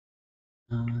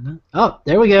Oh,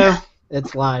 there we go.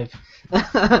 It's live.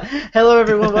 Hello,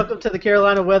 everyone. Welcome to the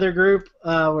Carolina Weather Group.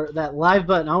 Where that live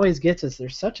button always gets us.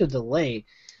 There's such a delay.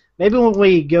 Maybe when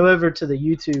we go over to the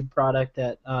YouTube product,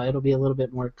 that it'll be a little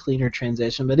bit more cleaner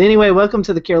transition. But anyway, welcome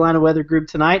to the Carolina Weather Group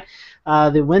tonight,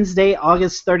 the Wednesday,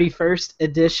 August 31st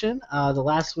edition, the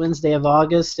last Wednesday of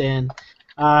August, and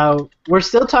we're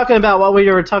still talking about what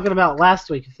we were talking about last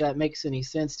week, if that makes any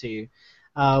sense to you.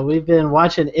 We've been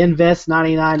watching Invest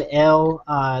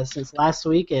 99L since last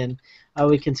week, and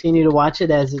we continue to watch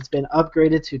it as it's been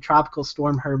upgraded to Tropical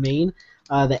Storm Hermine.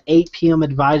 The 8 p.m.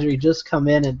 advisory just come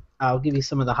in, and I'll give you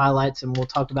some of the highlights, and we'll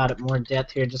talk about it more in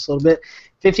depth here in just a little bit.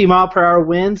 50-mile-per-hour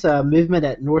winds, movement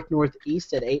at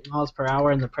north-northeast at 8 miles per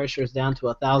hour, and the pressure is down to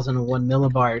 1,001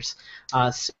 millibars,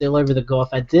 still over the Gulf.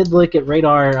 I did look at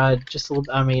radar satellite just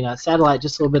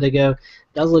a little bit ago.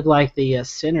 It does look like the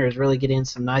center is really getting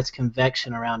some nice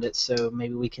convection around it, so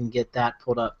maybe we can get that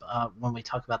pulled up when we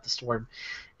talk about the storm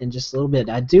in just a little bit.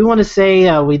 I do want to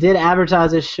say we did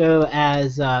advertise this show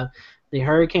as the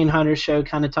Hurricane Hunter show,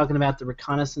 kind of talking about the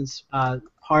reconnaissance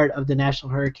part of the National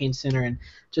Hurricane Center and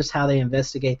just how they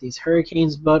investigate these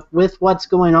hurricanes. But with what's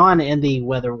going on in the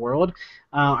weather world,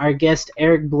 our guest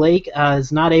Eric Blake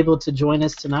is not able to join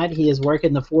us tonight. He is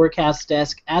working the forecast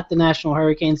desk at the National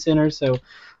Hurricane Center, so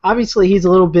obviously he's a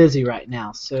little busy right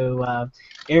now. So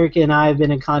Eric and I have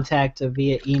been in contact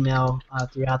via email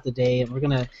throughout the day, and we're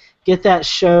going to get that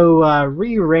show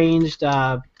rearranged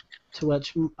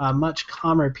to a much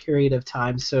calmer period of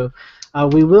time. So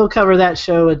we will cover that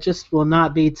show. It just will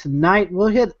not be tonight. We'll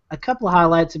hit a couple of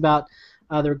highlights about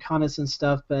the reconnaissance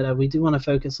stuff, but we do want to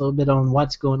focus a little bit on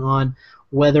what's going on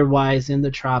weather-wise in the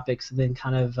tropics. And then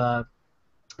kind of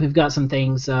we've got some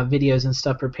things, videos and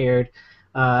stuff prepared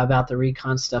about the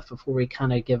recon stuff before we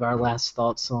kind of give our last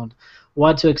thoughts on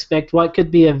what to expect. What could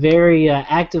be a very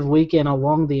active weekend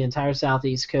along the entire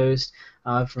southeast coast,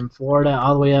 from Florida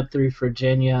all the way up through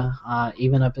Virginia,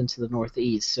 even up into the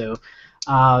northeast. So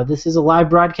this is a live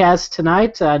broadcast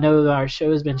tonight. I know our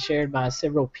show has been shared by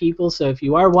several people, so if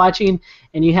you are watching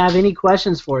and you have any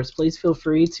questions for us, please feel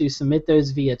free to submit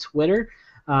those via Twitter.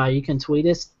 You can tweet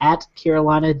us at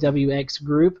Carolina WX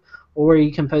Group, or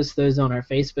you can post those on our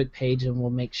Facebook page, and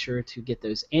we'll make sure to get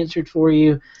those answered for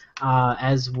you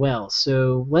as well.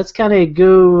 So let's kind of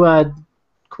go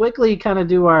quickly kind of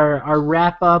do our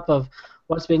wrap-up of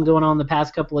what's been going on the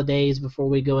past couple of days before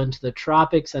we go into the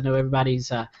tropics. I know everybody's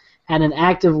had an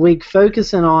active week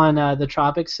focusing on the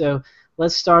tropics, so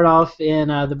let's start off in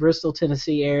the Bristol,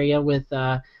 Tennessee area with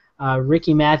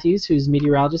Ricky Matthews, who's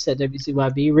meteorologist at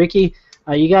WCYB. Ricky,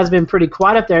 you guys have been pretty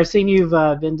quiet up there. I've seen you've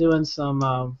been doing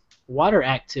some water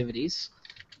activities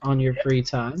on your free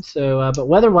time. So, but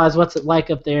weather-wise, what's it like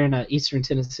up there in eastern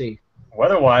Tennessee?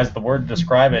 Weather-wise, the word to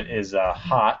describe it is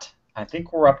hot. I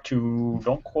think we're up to,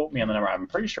 don't quote me on the number, I'm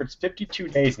pretty sure it's 52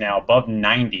 days now above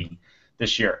 90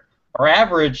 this year. Our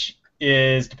average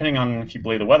is, depending on if you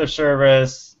believe the Weather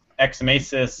Service,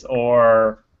 XMASIS,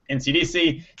 or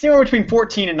NCDC, it's anywhere between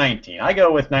 14 and 19. I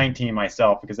go with 19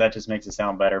 myself because that just makes it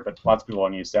sound better, but lots of people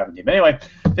want to use 17. But anyway,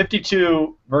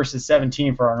 52 versus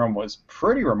 17 for our normal was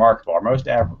pretty remarkable. Our most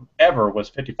ever was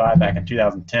 55 back in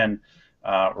 2010.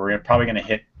 We're probably going to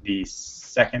hit the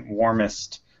second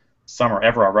warmest summer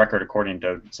ever on record, according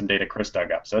to some data Chris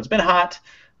dug up. So it's been hot.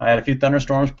 I had a few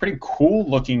thunderstorms. Pretty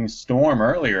cool-looking storm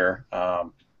earlier.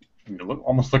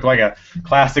 Almost looked like a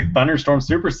classic thunderstorm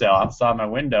supercell outside my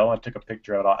window. I took a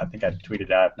picture of it. I think I tweeted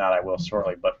that. If not, I will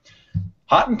shortly. But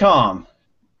hot and calm.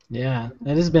 Yeah,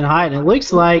 it has been hot, and it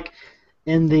looks like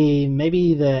in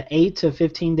maybe the 8 to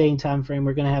 15 day time frame,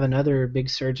 we're going to have another big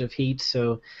surge of heat.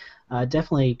 So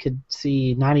definitely could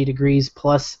see 90 degrees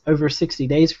plus over 60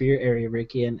 days for your area,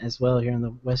 Ricky, and as well here in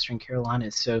the Western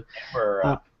Carolinas. So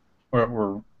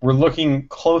we're looking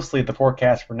closely at the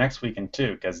forecast for next weekend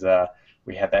too, because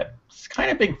we have that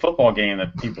kind of big football game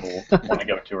that people want to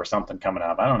go to or something coming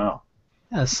up. I don't know.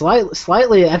 Yeah,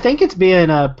 slightly. I think it's being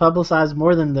publicized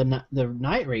more than the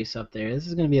night race up there. This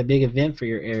is going to be a big event for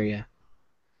your area.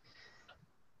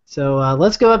 So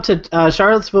let's go up to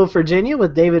Charlottesville, Virginia,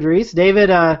 with David Reese.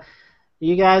 David,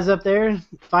 you guys up there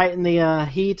fighting the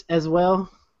heat as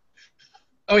well?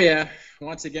 Oh yeah.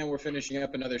 Once again, we're finishing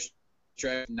up another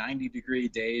stretch, 90-degree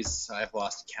days. I've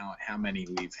lost count how many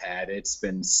we've had. It's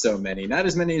been so many. Not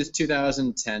as many as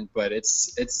 2010, but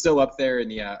it's still up there in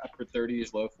the upper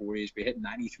 30s, low 40s. We hit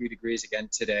 93 degrees again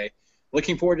today.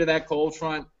 Looking forward to that cold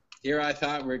front. Here I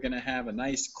thought we were going to have a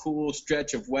nice, cool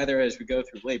stretch of weather as we go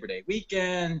through Labor Day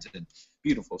weekend and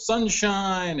beautiful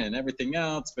sunshine and everything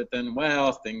else. But then,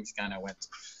 well, things kind of went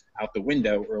out the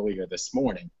window earlier this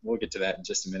morning. We'll get to that in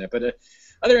just a minute. But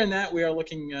other than that, we are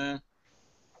looking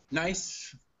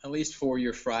Nice, at least for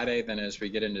your Friday. Then as we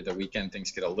get into the weekend,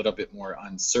 things get a little bit more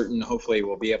uncertain. Hopefully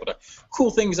we'll be able to cool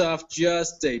things off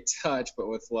just a touch, but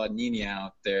with La Nina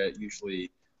out there, it usually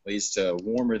leads to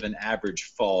warmer than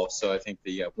average fall. So I think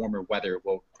the warmer weather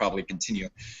will probably continue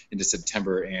into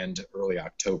September and early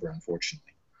October,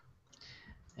 unfortunately.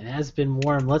 It has been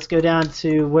warm. Let's go down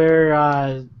to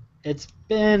where it's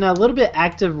been a little bit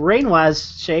active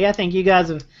rain-wise. Shay, I think you guys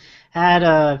have had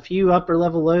a few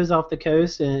upper-level lows off the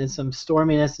coast and some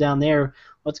storminess down there.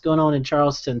 What's going on in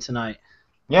Charleston tonight?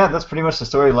 Yeah, that's pretty much the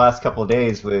story the last couple of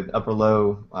days, with upper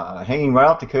low hanging right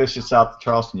off the coast just south of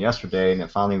Charleston yesterday, and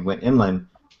it finally went inland.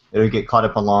 It would get caught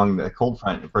up along the cold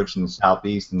front approaching the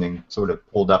southeast and then sort of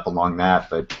pulled up along that,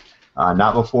 but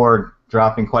not before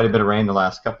dropping quite a bit of rain the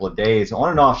last couple of days. On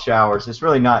and off showers. It's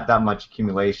really not that much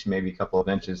accumulation, maybe a couple of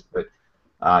inches, but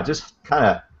just kind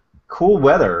of cool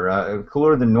weather,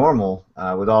 cooler than normal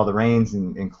with all the rains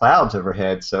and clouds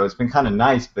overhead. So it's been kind of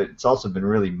nice, but it's also been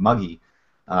really muggy.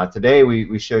 Today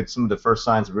we showed some of the first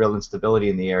signs of real instability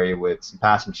in the area with some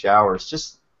passing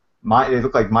showers. They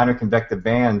look like minor convective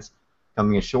bands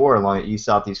coming ashore along the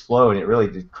east-southeast flow, and it really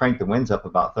did crank the winds up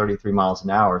about 33 miles an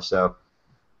hour. So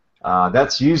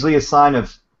that's usually a sign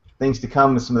of things to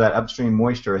come with some of that upstream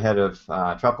moisture ahead of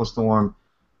tropical storm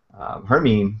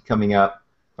Hermine coming up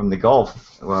from the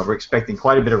Gulf. We're expecting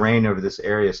quite a bit of rain over this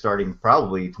area starting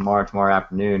probably tomorrow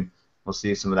afternoon. We'll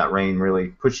see some of that rain really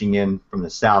pushing in from the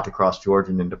south across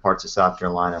Georgia and into parts of South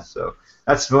Carolina. So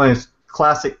that's one of those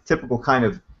classic, typical kind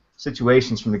of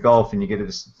situations from the Gulf, and you get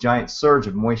this giant surge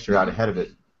of moisture out ahead of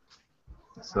it.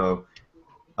 So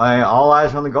all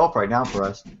eyes are on the Gulf right now for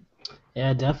us.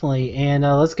 Yeah, definitely. And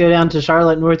let's go down to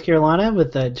Charlotte, North Carolina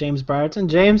with James Brierton.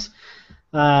 James,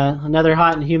 another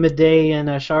hot and humid day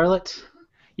in Charlotte.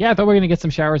 Yeah, I thought we were going to get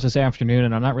some showers this afternoon,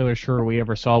 and I'm not really sure we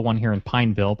ever saw one here in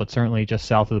Pineville, but certainly just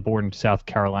south of the border in South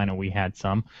Carolina we had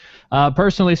some.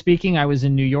 Personally speaking, I was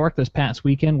in New York this past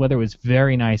weekend. Weather was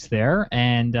very nice there,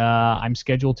 and I'm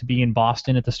scheduled to be in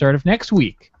Boston at the start of next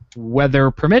week, weather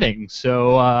permitting.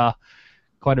 So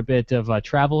quite a bit of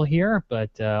travel here,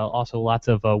 but also lots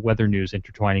of weather news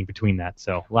intertwining between that,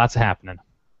 so lots happening.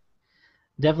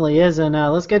 Definitely is, and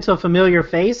let's get to a familiar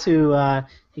face who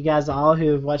you guys all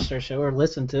who have watched our show or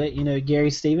listened to it, you know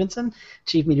Gary Stevenson,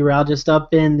 chief meteorologist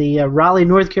up in the Raleigh,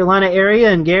 North Carolina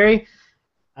area. And Gary,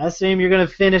 I assume you're going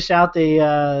to finish out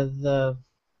the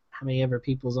how many ever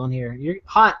people's on here. You're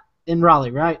hot in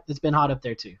Raleigh, right? It's been hot up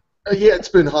there too. Yeah, it's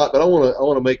been hot, but I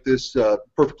want to make this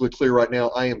perfectly clear right now.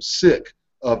 I am sick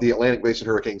of the Atlantic Basin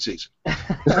hurricane season.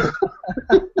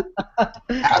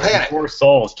 I've had it. Poor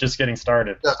souls, just getting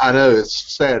started. I know,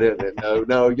 it's sad, isn't it?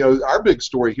 No, you know, our big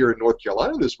story here in North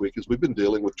Carolina this week is we've been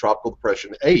dealing with Tropical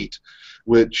Depression 8,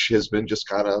 which has been just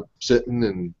kind of sitting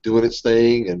and doing its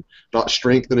thing and not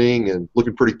strengthening and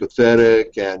looking pretty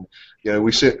pathetic. And, you know,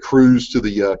 we sent crews to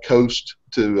the coast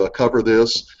to cover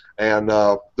this. And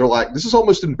they're like, this is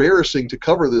almost embarrassing to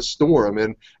cover this storm.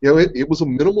 And, you know, it was a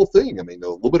minimal thing. I mean, a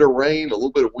little bit of rain, a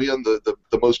little bit of wind.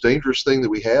 The most dangerous thing that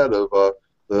we had of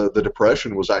the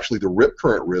depression was actually the rip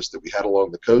current risk that we had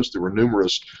along the coast. There were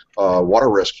numerous water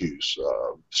rescues,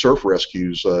 surf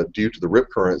rescues due to the rip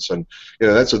currents. And, you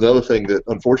know, that's another thing that,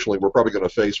 unfortunately, we're probably going to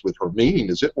face with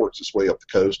Hermine as it works its way up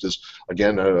the coast is,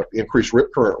 again, increased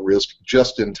rip current risk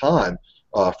just in time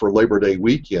for Labor Day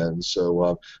weekend.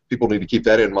 So people need to keep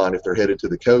that in mind if they're headed to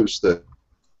the coast. That,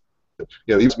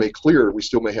 you know, even made clear we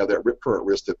still may have that rip current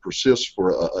risk that persists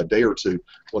for a day or two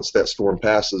once that storm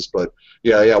passes. But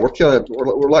yeah,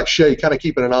 we're like Shay, kind of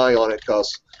keeping an eye on it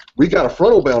because we got a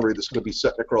frontal boundary that's going to be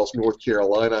setting across North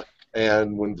Carolina,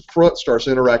 and when the front starts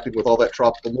interacting with all that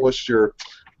tropical moisture,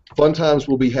 fun times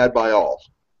will be had by all.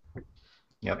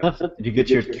 Yep. Did you get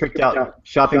your tricked out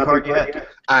shopping cart yet?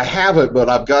 I haven't, but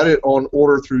I've got it on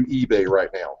order through eBay right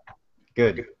now.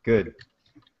 Good.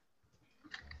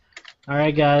 All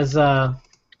right, guys.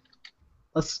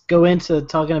 Let's go into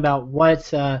talking about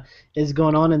what is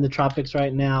going on in the tropics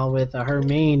right now with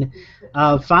Hermine.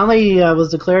 Finally was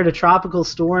declared a tropical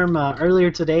storm earlier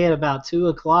today at about 2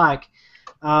 o'clock.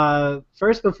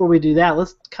 First, before we do that,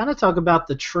 let's kind of talk about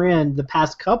the trend the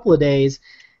past couple of days.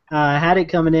 Had it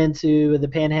coming into the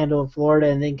panhandle of Florida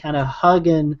and then kind of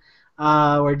hugging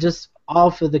or just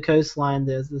off of the coastline,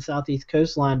 the southeast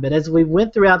coastline. But as we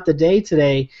went throughout the day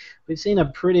today, we've seen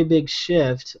a pretty big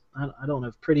shift. I don't know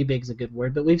if pretty big is a good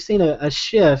word, but we've seen a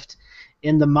shift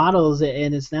in the models,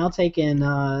 and it's now taken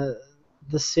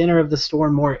the center of the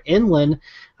storm more inland,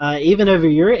 even over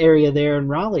your area there in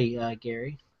Raleigh,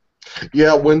 Gary.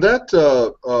 Yeah, when that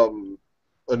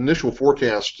initial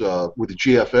forecast with the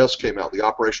GFS came out, the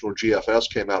operational GFS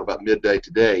came out about midday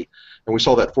today, and we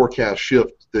saw that forecast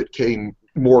shift that came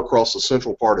more across the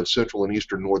central part of central and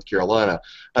eastern North Carolina.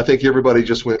 I think everybody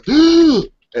just went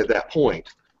at that point.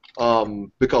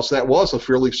 Because that was a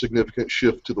fairly significant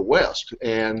shift to the west.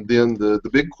 And then the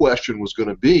big question was going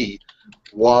to be,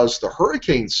 was the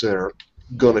Hurricane Center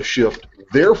going to shift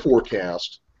their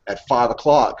forecast at 5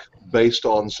 o'clock based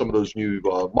on some of those new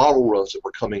model runs that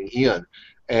were coming in?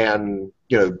 And,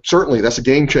 certainly that's a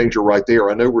game changer right there.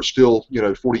 I know we're still,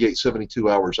 48, 72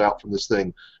 hours out from this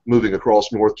thing moving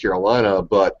across North Carolina,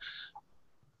 but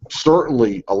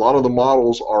certainly a lot of the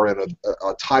models are in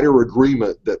a tighter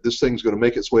agreement that this thing's going to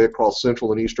make its way across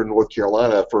central and eastern North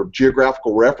Carolina. For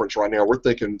geographical reference right now, we're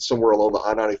thinking somewhere along the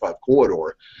I-95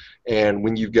 corridor. And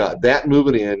when you've got that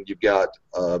moving in, you've got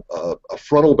a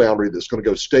frontal boundary that's going to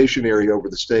go stationary over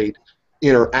the state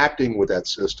interacting with that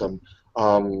system.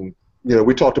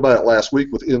 We talked about it last week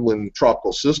with inland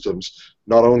tropical systems.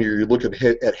 Not only are you looking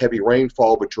at heavy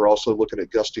rainfall, but you're also looking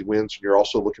at gusty winds, and you're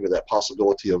also looking at that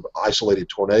possibility of isolated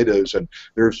tornadoes. And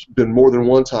there's been more than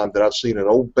one time that I've seen an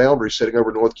old boundary sitting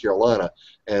over North Carolina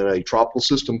and a tropical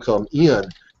system come in,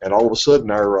 and all of a sudden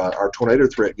our tornado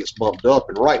threat gets bumped up.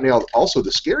 And right now, also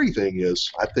the scary thing is,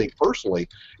 I think personally,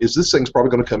 is this thing's probably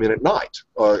going to come in at night,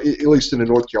 at least in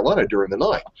North Carolina during the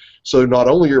night. So not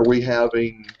only are we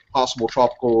having possible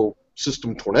tropical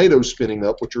system tornadoes spinning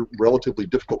up, which are relatively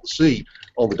difficult to see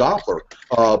on the Doppler,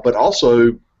 but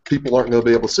also people aren't going to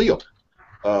be able to see them.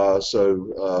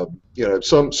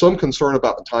 Some concern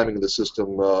about the timing of the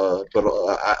system, but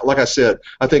like I said,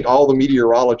 I think all the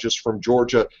meteorologists from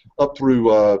Georgia up through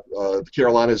the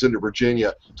Carolinas into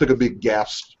Virginia took a big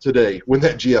gasp today when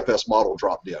that GFS model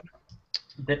dropped in.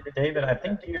 David, I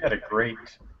think you had a great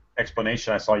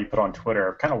explanation I saw you put on Twitter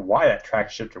of kind of why that track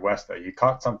shifted west, though. You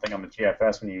caught something on the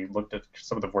GFS when you looked at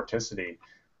some of the vorticity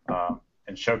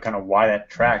and showed kind of why that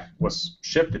track was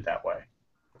shifted that way.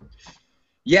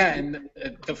 Yeah, and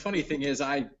the funny thing is,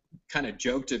 I kind of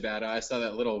joked about it. I saw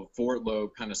that little vort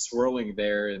lobe kind of swirling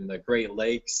there in the Great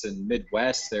Lakes and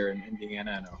Midwest there in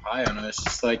Indiana and Ohio, and I was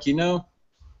just like,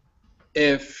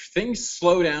 if things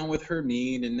slow down with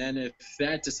Hermine, and then if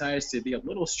that decides to be a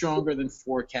little stronger than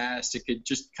forecast, it could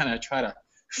just kind of try to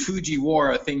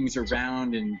Fujiwara things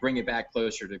around and bring it back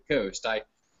closer to coast. I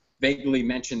vaguely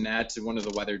mentioned that to one of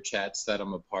the weather chats that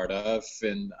I'm a part of,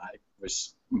 and I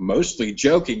was mostly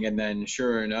joking, and then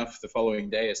sure enough, the following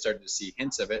day I started to see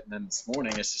hints of it, and then this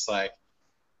morning it's just like,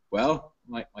 well,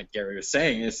 like Gary was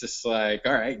saying, it's just like,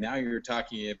 all right, now you're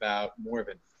talking about more of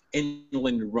an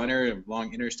inland runner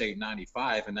along Interstate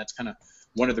 95, and that's kind of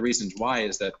one of the reasons why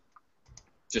is that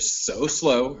just so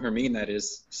slow. Hermine, that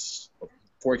is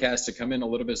forecast to come in a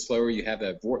little bit slower. You have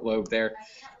that vort lobe there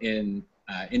in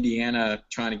Indiana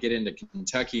trying to get into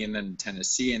Kentucky and then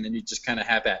Tennessee, and then you just kind of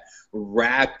have that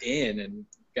wrap in, and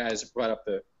guys brought up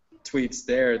the tweets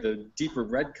there, the deeper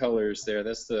red colors there,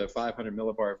 that's the 500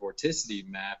 millibar vorticity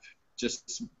map,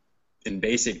 just in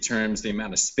basic terms, the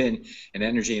amount of spin and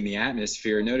energy in the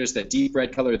atmosphere. Notice that deep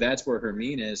red color, that's where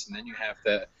Hermine is, and then you have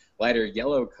the lighter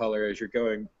yellow color as you're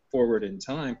going forward in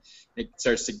time. It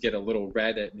starts to get a little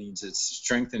red. That means it's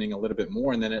strengthening a little bit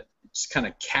more, and then it just kind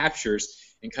of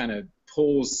captures and kind of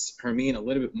pulls Hermine a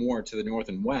little bit more to the north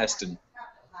and west, and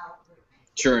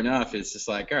sure enough, it's just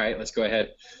like, all right, let's go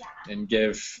ahead and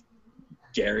give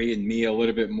Gary and me a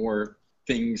little bit more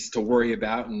things to worry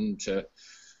about and to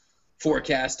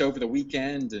forecast over the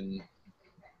weekend, and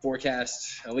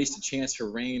forecast at least a chance for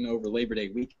rain over Labor Day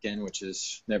weekend, which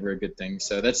is never a good thing.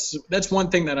 So that's one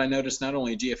thing that I noticed not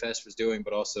only GFS was doing,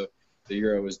 but also the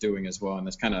Euro was doing as well, and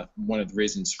that's kind of one of the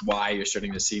reasons why you're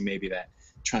starting to see maybe that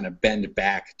trying to bend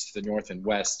back to the north and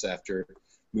west after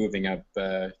moving up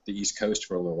the East Coast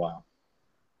for a little while.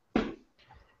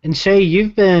 And Shay,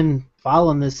 you've been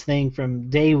following this thing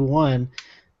from day one.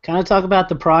 Kind of talk about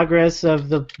the progress of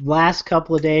the last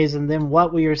couple of days, and then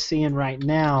what we are seeing right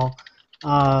now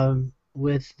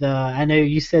with the. I know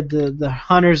you said the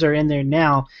hunters are in there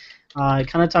now.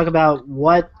 Kind of talk about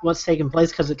what's taking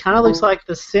place, because it kind of looks like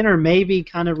the center may be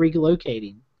kind of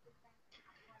relocating.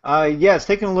 Yeah, it's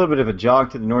taking a little bit of a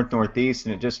jog to the north-northeast,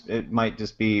 and it might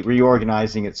just be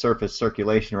reorganizing its surface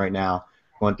circulation right now,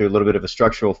 going through a little bit of a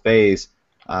structural phase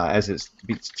as it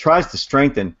tries to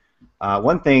strengthen.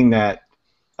 One thing that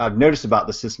I've noticed about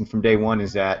the system from day one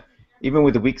is that even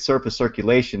with the weak surface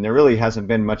circulation, there really hasn't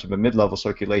been much of a mid-level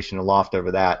circulation aloft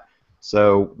over that.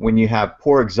 So when you have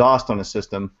poor exhaust on a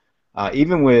system,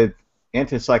 even with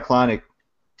anticyclonic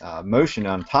motion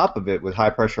on top of it with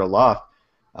high pressure aloft,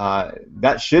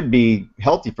 that should be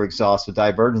healthy for exhaust with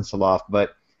divergence aloft,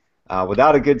 but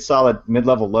without a good solid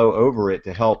mid-level low over it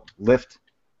to help lift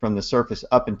from the surface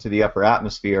up into the upper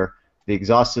atmosphere, the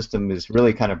exhaust system is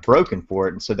really kind of broken for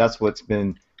it, and so that's what's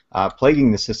been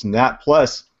plaguing the system. That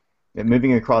plus it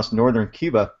moving across north of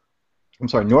Cuba,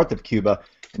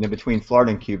 and then between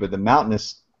Florida and Cuba, the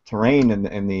mountainous terrain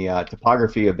and the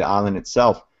topography of the island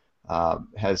itself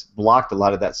has blocked a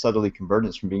lot of that southerly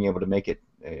convergence from being able to make it,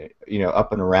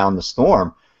 up and around the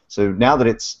storm. So now that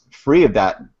it's free of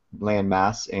that land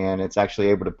mass and it's actually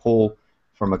able to pull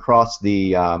from across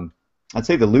the, I'd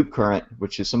say the loop current,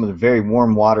 which is some of the very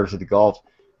warm waters of the Gulf,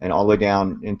 and all the way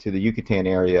down into the Yucatan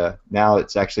area, now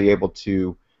it's actually able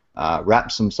to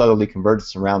wrap some southerly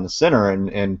convergence around the center,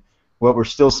 and what we're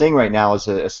still seeing right now is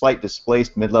a slight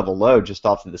displaced mid-level low just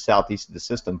off to the southeast of the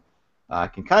system. I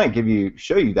can kind of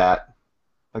show you that.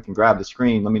 If I can grab the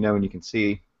screen, let me know when you can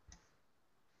see.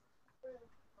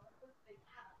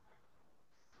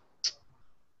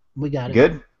 We got it.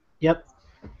 Good? Yep.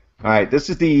 All right, this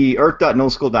is the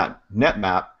earth.nullschool.net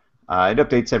map. It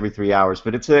updates every 3 hours,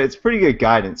 but it's pretty good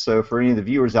guidance. So for any of the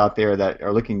viewers out there that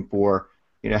are looking for,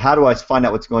 how do I find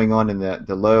out what's going on in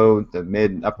the low, the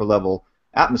mid, and upper level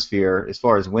atmosphere as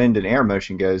far as wind and air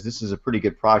motion goes, this is a pretty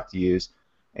good product to use.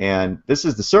 And this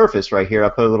is the surface right here. I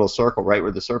put a little circle right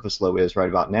where the surface low is right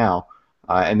about now.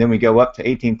 And then we go up to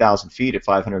 18,000 feet at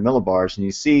 500 millibars, and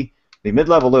you see the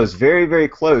mid-level low is very, very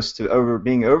close to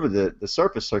being over the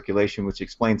surface circulation, which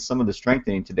explains some of the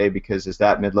strengthening today, because as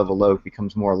that mid-level low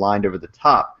becomes more aligned over the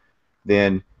top,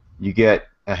 then you get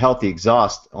a healthy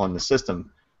exhaust on the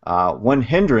system. One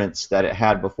hindrance that it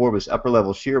had before was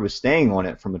upper-level shear was staying on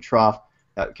it from a trough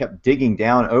that kept digging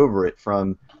down over it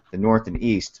from the north and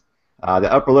east.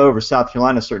 The upper low over South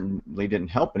Carolina certainly didn't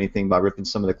help anything by ripping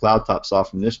some of the cloud tops off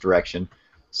from this direction.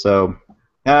 So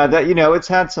it's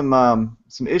had some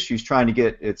issues trying to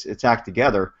get its act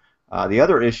together. The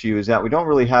other issue is that we don't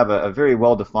really have a very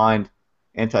well-defined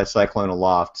anticyclone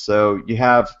aloft. So you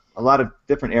have a lot of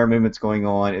different air movements going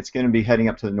on. It's going to be heading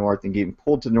up to the north and getting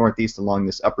pulled to the northeast along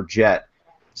this upper jet.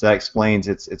 So that explains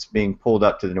it's being pulled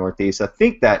up to the northeast. I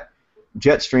think that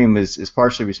jet stream is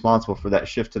partially responsible for that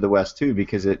shift to the west too,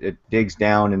 because it digs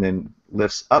down and then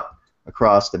lifts up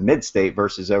across the mid-state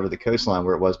versus over the coastline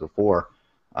where it was before.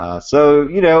 So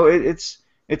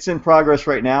it's in progress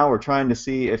right now. We're trying to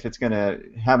see if it's going to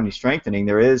have any strengthening.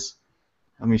 There is.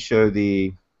 Let me show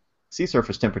the sea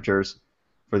surface temperatures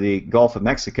for the Gulf of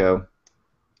Mexico,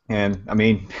 and I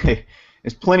mean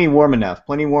it's plenty warm enough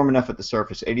at the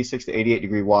surface, 86 to 88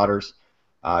 degree waters.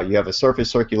 You have a surface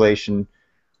circulation,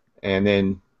 and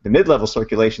then the mid-level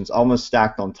circulation is almost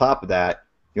stacked on top of that.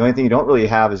 The only thing you don't really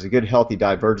have is a good healthy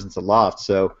divergence aloft.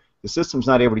 So the system's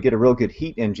not able to get a real good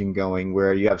heat engine going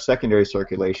where you have secondary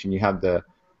circulation. You have the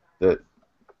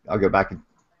I'll go back and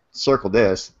circle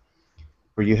this,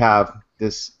 where you have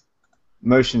this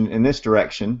motion in this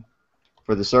direction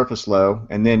for the surface low,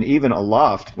 and then even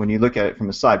aloft, when you look at it from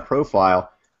a side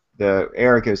profile, the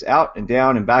air goes out and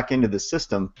down and back into the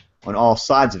system on all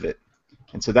sides of it.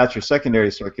 And so that's your secondary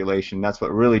circulation. That's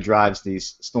what really drives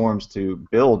these storms to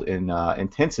build in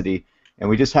intensity. And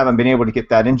we just haven't been able to get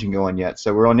that engine going yet.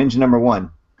 So we're on engine number 1.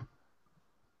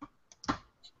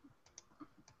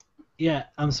 Yeah,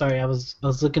 I'm sorry. I was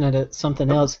looking at something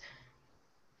else.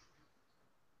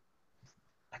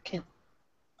 I can't.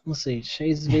 Let's see.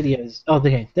 Shay's videos. Oh,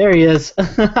 okay. There he is.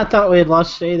 I thought we had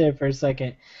lost Shay there for a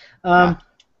second.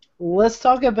 Let's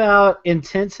talk about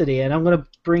intensity, and I'm going to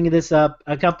bring this up.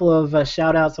 A couple of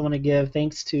shout-outs I want to give.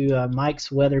 Thanks to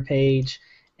Mike's weather page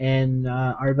and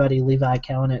our buddy Levi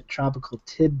Cowan at Tropical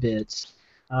Tidbits.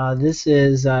 This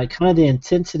is kind of the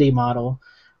intensity model.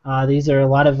 These are a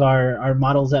lot of our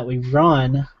models that we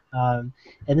run, and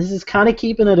this is kind of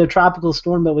keeping it a tropical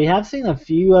storm, but we have seen a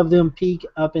few of them peak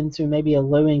up into maybe a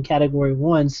low in Category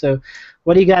 1. So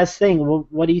what do you guys think?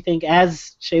 What do you think,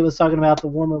 as Shay was talking about the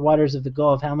warmer waters of the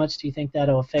Gulf, how much do you think that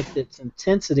will affect its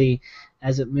intensity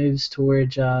as it moves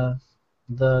towards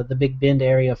the Big Bend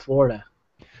area of Florida?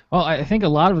 Well, I think a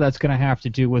lot of that's going to have to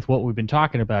do with what we've been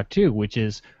talking about, too, which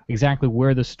is exactly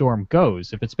where the storm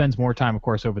goes. If it spends more time, of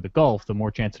course, over the Gulf, the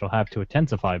more chance it'll have to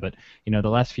intensify. But, the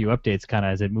last few updates, kind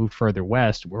of as it moved further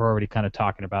west, we're already kind of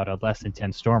talking about a less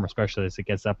intense storm, especially as it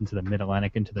gets up into the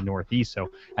mid-Atlantic, into the northeast.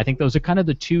 So I think those are kind of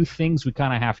the two things we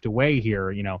kind of have to weigh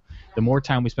here. The more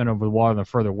time we spend over the water, the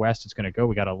further west it's going to go.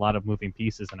 We got a lot of moving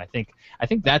pieces, and I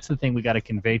think that's the thing we got to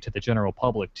convey to the general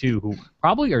public, too, who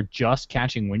probably are just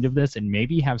catching wind of this and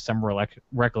maybe have some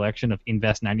recollection of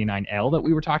Invest 99L that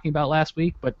we were talking about last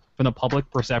week, but from the public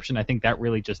perception, I think that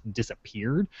really just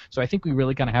disappeared. So I think we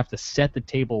really kind of have to set the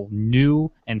table new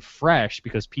and fresh,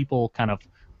 because people kind of,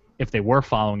 if they were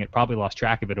following it, probably lost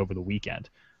track of it over the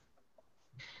weekend.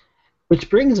 Which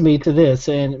brings me to this,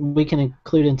 and we can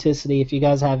include intensity if you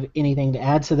guys have anything to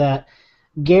add to that.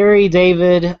 Gary,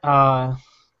 David,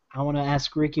 I want to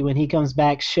ask Ricky when he comes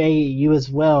back, Shay, you as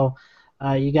well.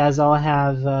 You guys all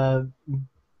have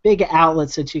big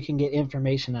outlets that you can get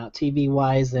information out,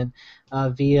 TV-wise and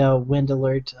via Wind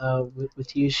Alert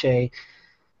with you, Shay.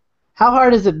 How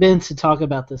hard has it been to talk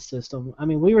about this system? I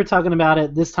mean, we were talking about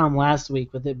it this time last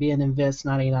week with it being Invest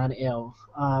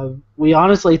 99L. We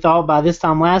honestly thought by this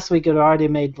time last week it had already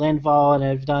made landfall and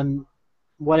had done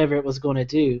whatever it was going to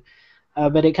do.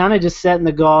 But it kind of just set in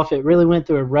the Gulf. It really went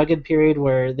through a rugged period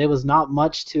where there was not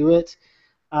much to it.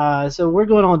 So we're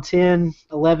going on 10,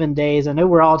 11 days. I know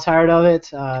we're all tired of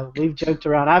it. We've joked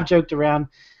around. I've joked around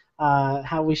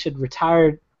how we should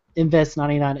retire Invest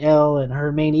 99L and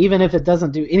Hermine, even if it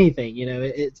doesn't do anything.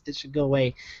 It should go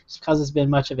away just because it's been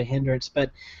much of a hindrance. But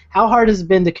how hard has it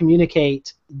been to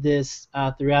communicate this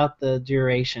throughout the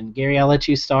duration? Gary, I'll let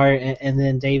you start, and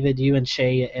then David, you and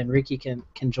Shay and Ricky can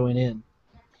join in.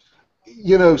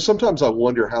 Sometimes I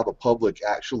wonder how the public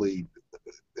actually,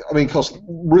 because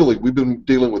really we've been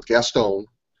dealing with Gaston,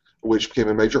 which became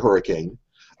a major hurricane.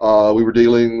 We were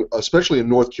dealing, especially in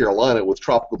North Carolina, with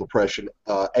Tropical Depression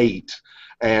 8.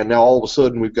 And now all of a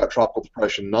sudden we've got Tropical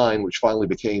Depression 9, which finally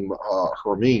became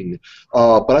Hermine.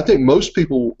 But I think most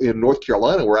people in North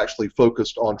Carolina were actually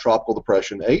focused on Tropical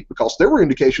Depression 8 because there were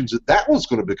indications that that was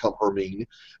going to become Hermine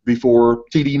before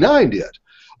TD9 did.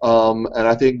 And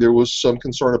I think there was some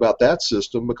concern about that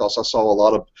system because I saw a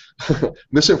lot of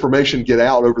misinformation get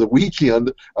out over the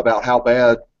weekend about how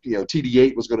bad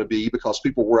TD8 was going to be because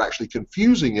people were actually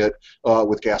confusing it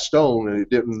with Gaston, and it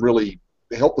didn't really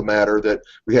help the matter that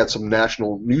we had some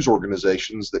national news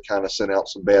organizations that kind of sent out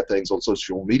some bad things on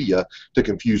social media to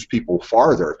confuse people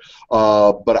farther.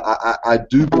 But I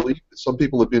do believe that some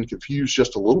people have been confused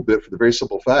just a little bit for the very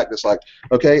simple fact it's like,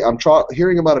 okay, I'm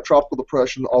hearing about a tropical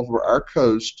depression over our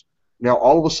coast. Now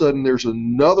all of a sudden there's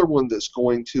another one that's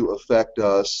going to affect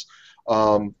us.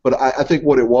 But I think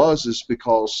what it was is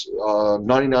because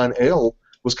 99L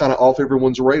was kind of off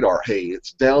everyone's radar. Hey,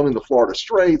 it's down in the Florida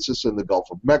Straits, it's in the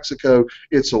Gulf of Mexico,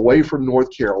 it's away from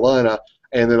North Carolina,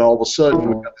 and then all of a sudden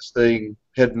we've got this thing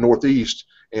heading northeast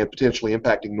and potentially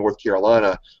impacting North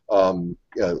Carolina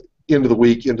into the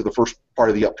week, into the first part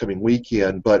of the upcoming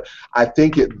weekend. But I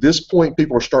think at this point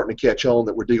people are starting to catch on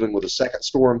that we're dealing with a second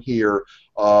storm here,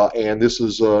 and this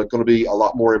is going to be a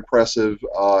lot more impressive,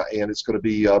 and it's going to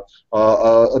be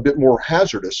a bit more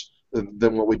hazardous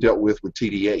than what we dealt with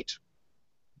TD8.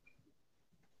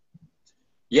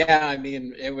 Yeah, I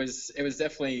mean, it was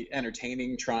definitely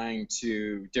entertaining trying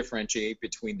to differentiate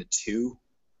between the two,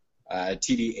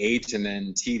 TD8 and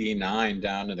then TD9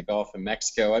 down in the Gulf of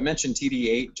Mexico. I mentioned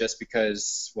TD8 just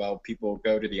because, well, people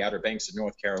go to the Outer Banks of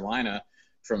North Carolina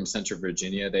from Central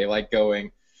Virginia. They like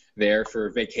going there for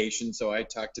vacation, so I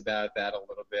talked about that a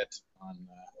little bit on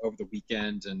over the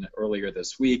weekend and earlier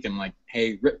this week. And like,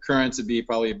 hey, rip currents would be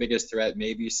probably the biggest threat,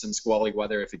 maybe some squally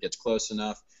weather if it gets close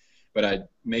enough. But I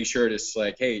make sure to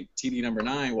like, hey, TD number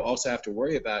 9 we'll also have to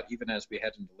worry about even as we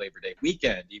head into Labor Day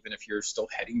weekend. Even if you're still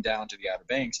heading down to the Outer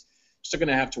Banks, you're still going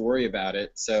to have to worry about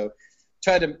it. So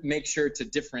try to make sure to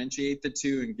differentiate the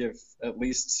two and give at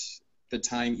least the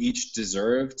time each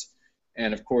deserved.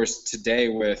 And of course, today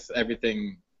with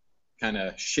everything kind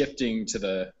of shifting to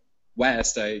the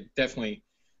west, I definitely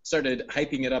started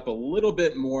hyping it up a little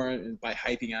bit more. And by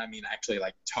hyping, I mean actually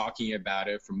like talking about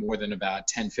it for more than about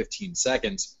 10-15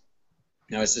 seconds.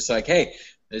 Now it's just like, hey,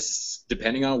 this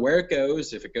depending on where it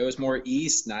goes. If it goes more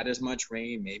east, not as much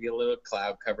rain, maybe a little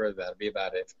cloud cover. That'll be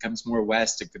about it. If it comes more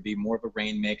west, it could be more of a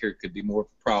rainmaker. It could be more of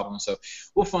a problem. So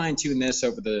we'll fine tune this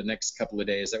over the next couple of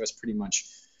days. That was pretty much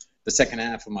the second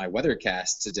half of my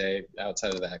weathercast today,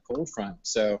 outside of that cold front.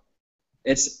 So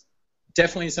it's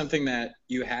definitely something that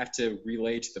you have to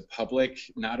relay to the public,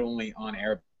 not only on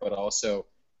air but also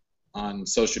on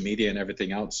social media and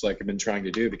everything else, like I've been trying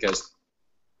to do, because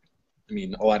I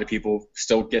mean, a lot of people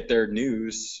still get their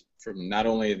news from not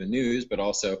only the news, but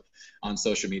also on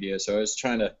social media. So I was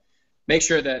trying to make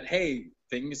sure that, hey,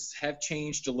 things have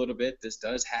changed a little bit. This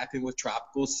does happen with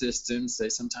tropical systems. They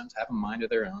sometimes have a mind of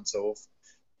their own. So we'll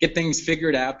get things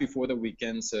figured out before the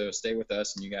weekend. So stay with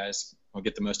us, and you guys will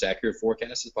get the most accurate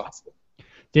forecast as possible.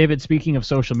 David, speaking of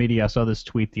social media, I saw this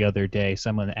tweet the other day.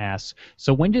 Someone asked,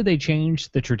 so when did they change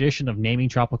the tradition of naming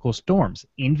tropical storms?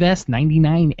 Invest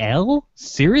 99L?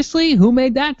 Seriously? Who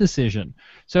made that decision?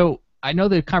 So I know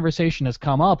the conversation has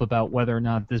come up about whether or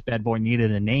not this bad boy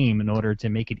needed a name in order to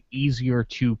make it easier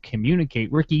to communicate.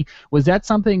 Ricky, was that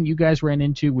something you guys ran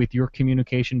into with your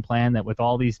communication plan, that with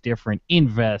all these different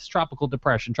invest, tropical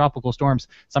depression, tropical storms,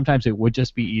 sometimes it would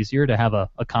just be easier to have a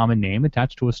common name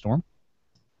attached to a storm?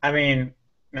 I mean,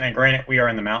 granted, we are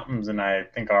in the mountains, and I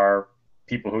think our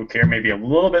people who care maybe a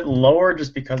little bit lower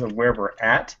just because of where we're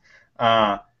at.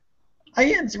 I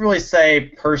can't really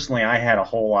say personally I had a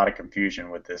whole lot of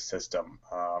confusion with this system,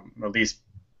 at least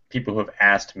people who have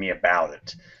asked me about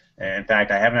it. And in fact,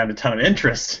 I haven't had a ton of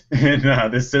interest in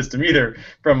this system either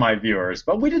from my viewers.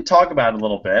 But we did talk about it a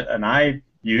little bit, and I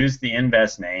used the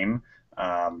Invest name.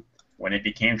 When it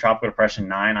became Tropical Depression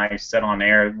 9, I said on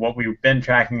air what we've been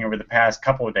tracking over the past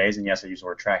couple of days, and yes, I use the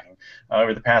word tracking,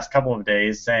 over the past couple of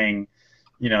days, saying,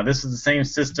 this is the same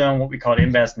system, what we called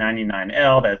Invest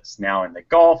 99L, that's now in the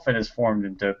Gulf and is formed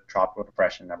into Tropical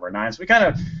Depression number 9. So we kind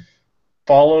of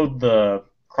followed the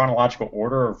chronological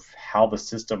order of how the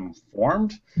system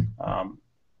formed.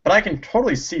 But I can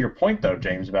totally see your point, though,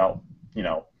 James, about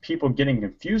people getting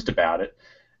confused about it.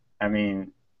 I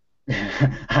mean,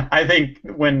 I think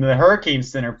when the Hurricane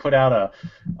Center put out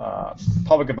a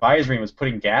public advisory and was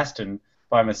putting Gaston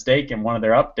by mistake in one of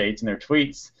their updates and their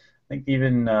tweets, I think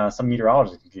even some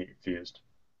meteorologists get confused.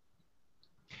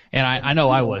 And I know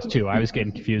I was too. I was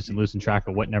getting confused and losing track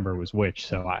of what number was which.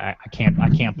 So I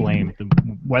can't blame the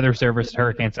Weather Service,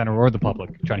 Hurricane Center, or the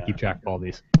public trying to keep track of all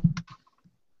these.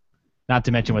 Not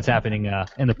to mention what's happening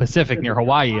in the Pacific near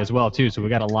Hawaii as well too. So we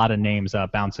got a lot of names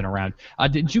bouncing around.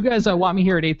 Did you guys want me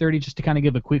here at 8:30 just to kind of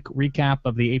give a quick recap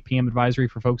of the 8 p.m. advisory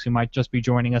for folks who might just be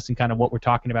joining us and kind of what we're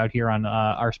talking about here on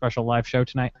our special live show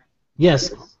tonight?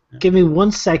 Yes. Give me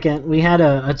 1 second. We had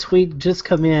a tweet just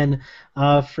come in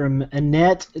from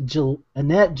Annette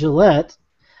Gillette.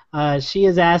 She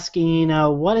is asking,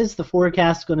 what is the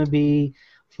forecast going to be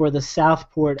for the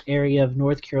Southport area of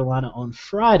North Carolina on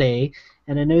Friday?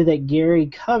 And I know that Gary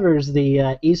covers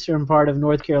the eastern part of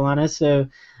North Carolina. So,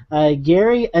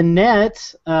 Gary,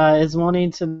 Annette is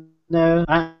wanting to know.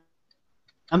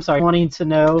 Wanting to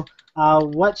know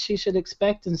what she should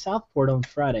expect in Southport on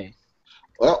Friday.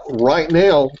 Well, right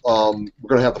now, we're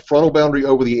going to have the frontal boundary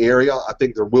over the area. I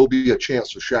think there will be a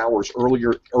chance of showers early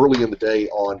in the day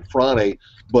on Friday,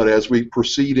 but as we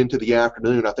proceed into the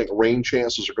afternoon, I think rain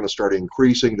chances are going to start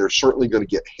increasing. They're certainly going to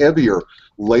get heavier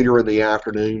later in the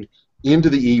afternoon,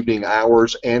 into the evening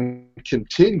hours, and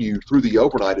continue through the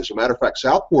overnight. As a matter of fact,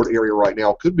 Southport area right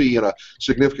now could be in a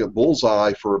significant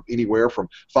bullseye for anywhere from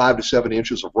 5 to 7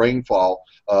 inches of rainfall,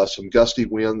 some gusty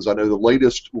winds. I know the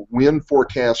latest wind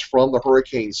forecast from the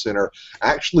Hurricane Center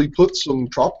actually put some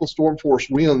tropical storm force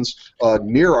winds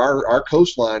near our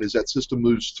coastline as that system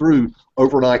moves through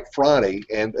overnight Friday,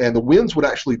 and the winds would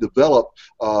actually develop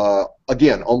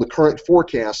again on the current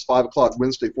forecast, 5 o'clock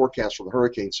Wednesday forecast from the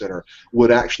Hurricane Center, would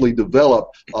actually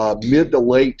develop mid to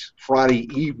late Friday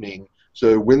evening.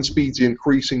 So wind speeds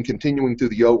increasing, continuing through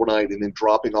the overnight, and then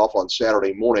dropping off on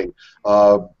Saturday morning.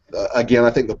 Again,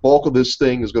 I think the bulk of this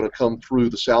thing is going to come through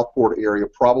the Southport area,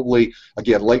 probably,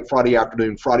 again, late Friday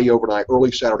afternoon, Friday overnight,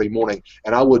 early Saturday morning.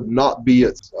 And I would not be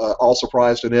all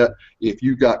surprised in it if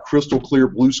you got crystal clear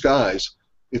blue skies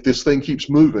if this thing keeps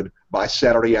moving by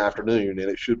Saturday afternoon, and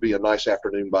it should be a nice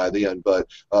afternoon by then. But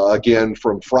again,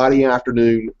 from Friday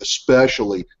afternoon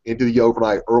especially into the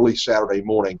overnight, early Saturday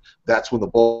morning, that's when the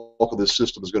bulk of this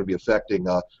system is going to be affecting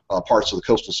parts of the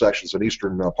coastal sections and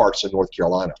eastern parts of North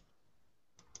Carolina.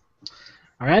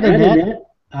 All right, Annette.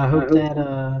 I hope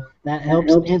that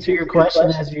helps answer your question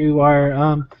as you are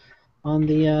on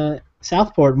the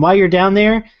Southport. And while you're down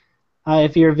there,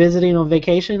 if you're visiting on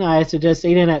vacation, I suggest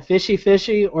eating at Fishy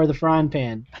Fishy or the Frying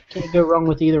Pan. Can't go wrong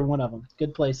with either one of them.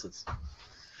 Good places.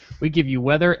 We give you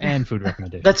weather and food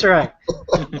recommendations. That's right.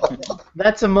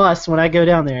 That's a must when I go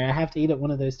down there. I have to eat at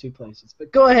one of those two places.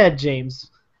 But go ahead, James.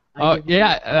 I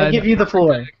give you the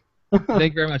floor.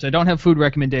 Thank you very much. I don't have food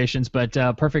recommendations, but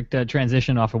perfect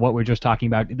transition off of what we were just talking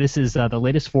about. This is the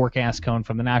latest forecast cone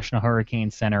from the National Hurricane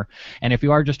Center. And if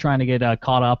you are just trying to get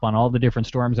caught up on all the different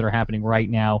storms that are happening right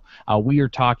now, we are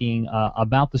talking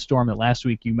about the storm that last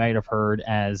week you might have heard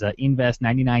as Invest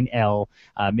 99L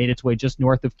made its way just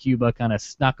north of Cuba, kind of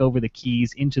snuck over the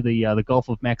Keys into the Gulf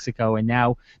of Mexico, and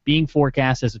now being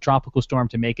forecast as a tropical storm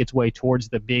to make its way towards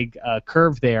the big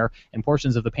curve there and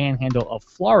portions of the panhandle of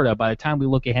Florida by the time we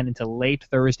look ahead into late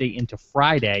Thursday into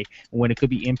Friday, when it could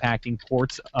be impacting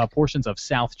portions of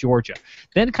South Georgia.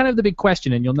 Then kind of the big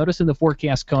question, and you'll notice in the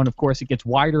forecast cone, of course, it gets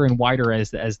wider and wider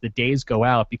as the days go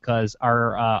out because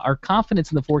our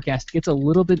confidence in the forecast gets a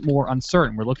little bit more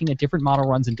uncertain. We're looking at different model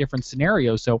runs and different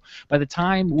scenarios, so by the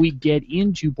time we get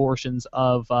into portions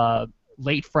of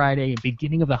late Friday and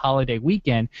beginning of the holiday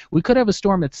weekend, we could have a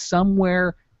storm that's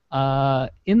somewhere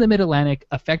in the Mid-Atlantic,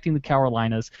 affecting the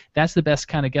Carolinas. That's the best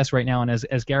kind of guess right now. And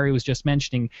as Gary was just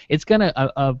mentioning, it's gonna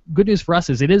good news for us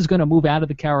is it is gonna move out of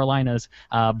the Carolinas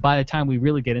by the time we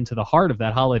really get into the heart of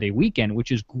that holiday weekend,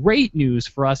 which is great news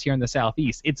for us here in the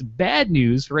Southeast. It's bad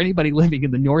news for anybody living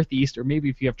in the Northeast, or maybe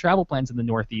if you have travel plans in the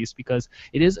Northeast, because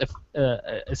it is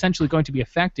essentially going to be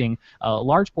affecting a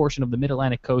large portion of the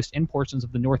Mid-Atlantic coast and portions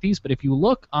of the Northeast. But if you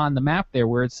look on the map there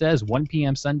where it says 1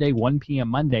 p.m. Sunday, 1 p.m.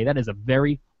 Monday, that is a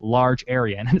very large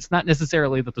area. And it's not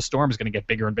necessarily that the storm is going to get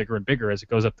bigger and bigger and bigger as it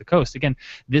goes up the coast. Again,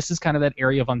 this is kind of that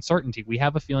area of uncertainty. We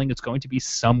have a feeling it's going to be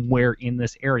somewhere in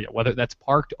this area, whether that's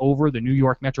parked over the New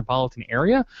York metropolitan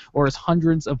area or is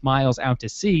hundreds of miles out to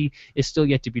sea is still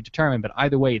yet to be determined. But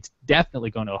either way, it's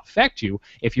definitely going to affect you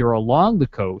if you're along the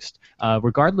coast,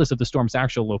 regardless of the storm's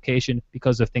actual location,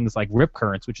 because of things like rip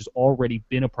currents, which has already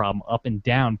been a problem up and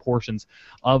down portions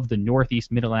of the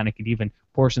Northeast, Mid-Atlantic, and even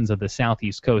portions of the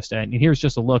Southeast coast. And here's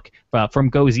just a look from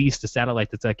Goes East, to satellite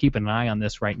that's keeping an eye on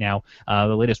this right now.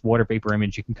 The latest water vapor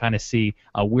image, you can kind of see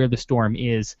where the storm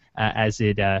is as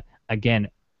it, again,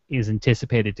 is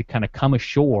anticipated to kind of come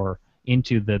ashore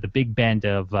into the Big Bend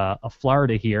of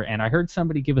Florida here. And I heard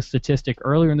somebody give a statistic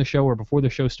earlier in the show or before the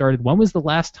show started. When was the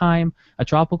last time a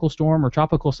tropical storm or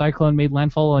tropical cyclone made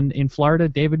landfall in Florida?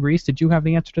 David Reese, did you have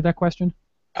the answer to that question?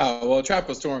 Well, a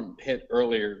tropical storm hit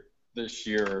earlier this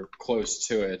year, close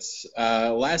to it.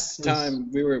 Last time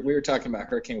we were talking about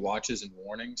hurricane watches and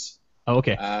warnings. Oh,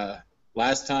 okay.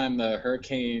 Last time the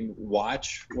hurricane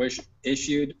watch was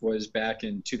issued was back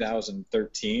in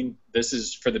 2013. This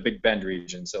is for the Big Bend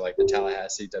region, so like the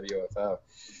Tallahassee WFO.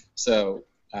 So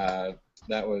that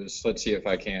was, let's see if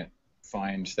I can't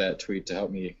find that tweet to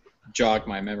help me jog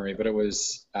my memory, but it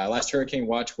was last hurricane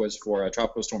watch was for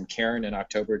Tropical Storm Karen in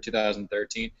October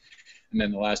 2013. And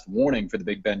then the last warning for the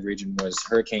Big Bend region was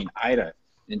Hurricane Ida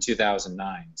in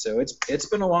 2009. So it's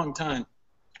been a long time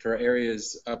for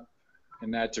areas up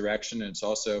in that direction. And it's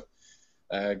also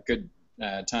a good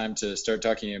time to start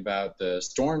talking about the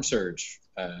storm surge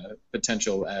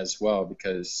potential as well,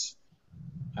 because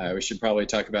we should probably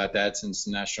talk about that since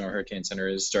the National Hurricane Center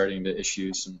is starting to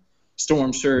issue some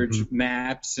storm surge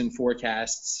maps and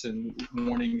forecasts and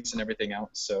warnings and everything else.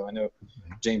 So I know,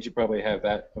 James, you probably have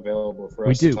that available for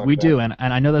us. We do, and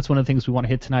I know that's one of the things we want to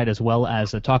hit tonight, as well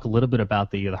as talk a little bit about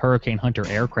the Hurricane Hunter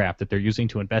aircraft that they're using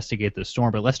to investigate the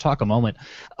storm. But let's talk a moment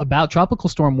about tropical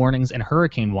storm warnings and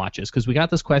hurricane watches, because we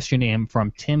got this question in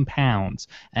from Tim Pounds,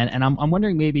 and I'm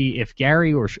wondering maybe if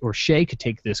Gary or Shay could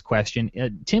take this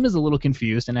question. Tim is a little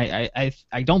confused, and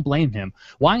I don't blame him.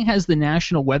 Why has the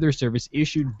National Weather Service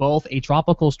issued both a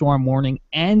tropical storm warning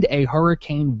and a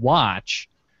hurricane watch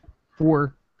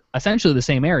for essentially the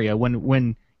same area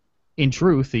when in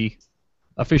truth the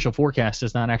official forecast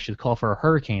does not actually call for a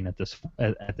hurricane at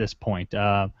this point?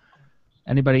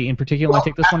 Anybody in particular want to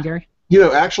take this one, Gary? You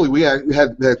know, actually, we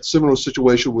had that similar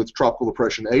situation with Tropical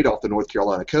Depression 8 off the North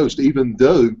Carolina coast. Even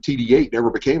though TD8 never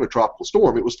became a tropical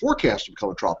storm, it was forecast to become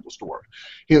a tropical storm.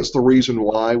 Hence the reason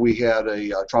why we had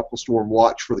a tropical storm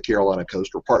watch for the Carolina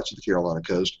coast, or parts of the Carolina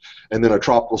coast, and then a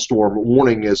tropical storm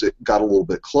warning as it got a little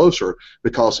bit closer,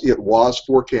 because it was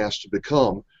forecast to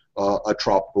become a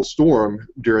tropical storm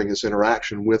during its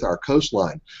interaction with our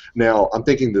coastline. Now, I'm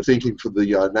thinking for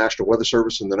the National Weather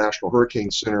Service and the National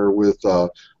Hurricane Center with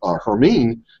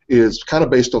Hermine is kind of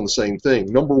based on the same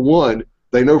thing. Number one,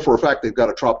 they know for a fact they've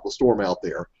got a tropical storm out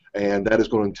there, and that is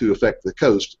going to affect the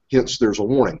coast. Hence, there's a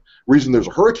warning. Reason there's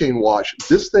a hurricane watch,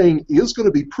 this thing is going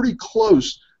to be pretty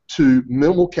close to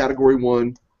minimal Category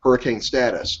 1 hurricane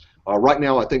status. Right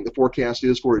now, I think the forecast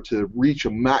is for it to reach a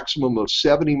maximum of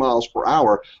 70 miles per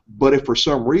hour, but if for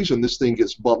some reason this thing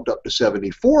gets bumped up to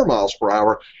 74 miles per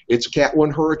hour, it's a Cat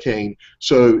 1 hurricane.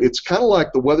 So it's kind of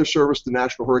like the Weather Service, the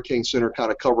National Hurricane Center,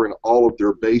 kind of covering all of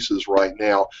their bases right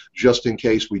now, just in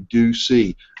case we do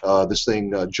see this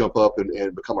thing jump up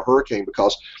and become a hurricane,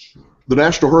 because the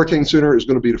National Hurricane Center is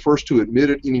going to be the first to admit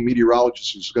it. Any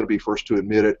meteorologist is going to be first to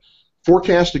admit it.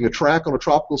 Forecasting a track on a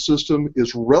tropical system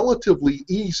is relatively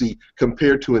easy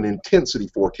compared to an intensity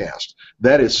forecast.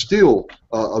 That is still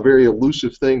a very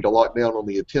elusive thing to lock down on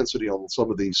the intensity on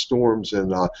some of these storms.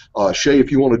 And Shay,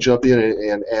 if you want to jump in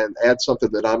and add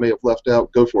something that I may have left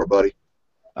out, go for it, buddy.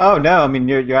 Oh, no, I mean,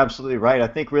 you're absolutely right. I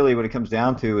think really what it comes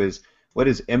down to is what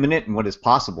is imminent and what is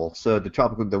possible. So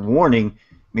the warning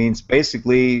means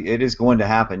basically it is going to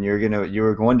happen. You're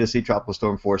going to see tropical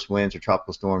storm force winds or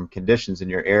tropical storm conditions in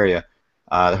your area.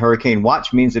 The hurricane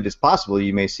watch means that it's possible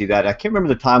you may see that. I can't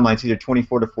remember the timeline. It's either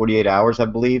 24 to 48 hours, I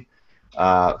believe,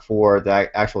 for the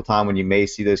actual time when you may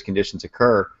see those conditions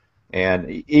occur.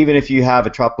 And even if you have a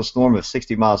tropical storm of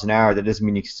 60 miles an hour, that doesn't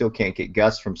mean you still can't get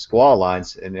gusts from squall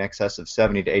lines in excess of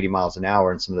 70 to 80 miles an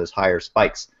hour and some of those higher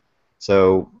spikes.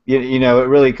 So, you know, it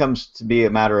really comes to be a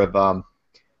matter of,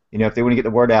 you know, if they want to get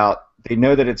the word out, they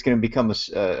know that it's going to become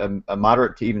a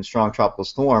moderate to even strong tropical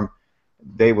storm.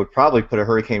 They would probably put a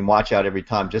hurricane watch out every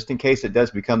time, just in case it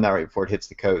does become that right before it hits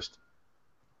the coast.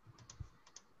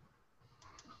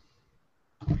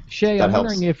 Shay, That I'm helps.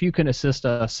 wondering if you can assist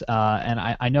us, and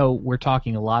I know we're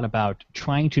talking a lot about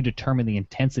trying to determine the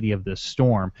intensity of this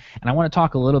storm, and I want to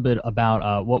talk a little bit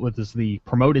about what was the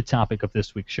promoted topic of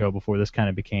this week's show before this kind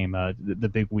of became the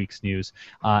big week's news,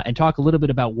 and talk a little bit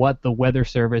about what the Weather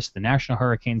Service, the National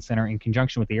Hurricane Center, in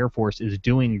conjunction with the Air Force, is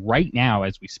doing right now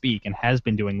as we speak, and has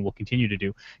been doing and will continue to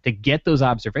do, to get those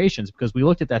observations, because we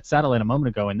looked at that satellite a moment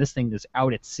ago, and this thing is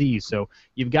out at sea, so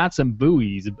you've got some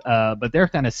buoys, but they're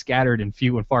kind of scattered and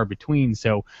few and far between.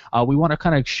 So we want to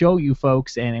kind of show you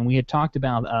folks, and we had talked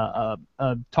about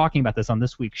talking about this on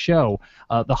this week's show,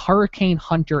 the Hurricane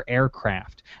Hunter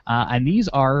aircraft. And these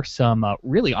are some,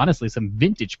 really honestly, some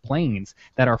vintage planes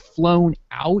that are flown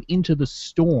out into the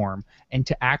storm and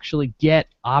to actually get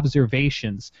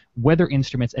observations, weather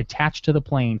instruments attached to the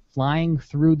plane flying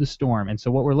through the storm. And so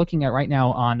what we're looking at right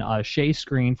now on Shay's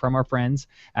screen from our friends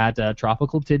at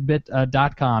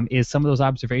tropicaltidbit.com is some of those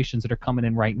observations that are coming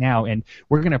in right now. And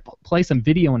we're going to play some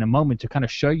video in a moment to kind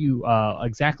of show you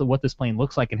exactly what this plane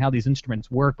looks like and how these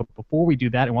instruments work. But before we do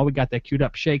that, and while we got that queued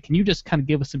up, Shay, can you just kind of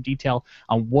give us some detail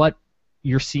on what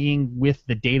you're seeing with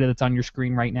the data that's on your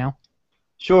screen right now?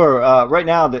 Sure. Right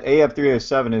now, the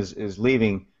AF307 is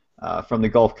leaving from the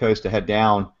Gulf Coast to head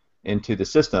down into the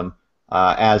system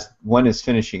as one is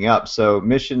finishing up. So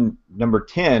mission number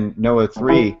 10, NOAA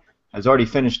 3, has already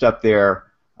finished up their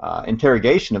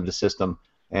interrogation of the system.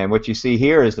 And what you see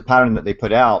here is the pattern that they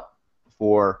put out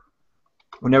for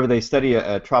whenever they study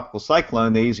a tropical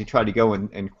cyclone. They usually try to go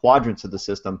in quadrants of the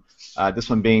system. This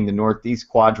one being the northeast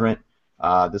quadrant.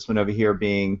 This one over here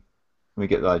being, let me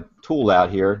get a tool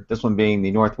out here, this one being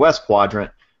the northwest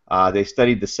quadrant. They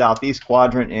studied the southeast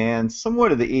quadrant and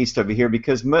somewhat of the east over here,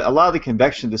 because a lot of the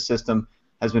convection of the system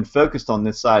has been focused on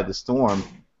this side of the storm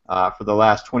for the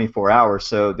last 24 hours.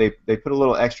 So they put a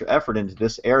little extra effort into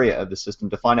this area of the system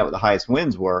to find out what the highest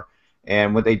winds were.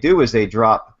 And what they do is they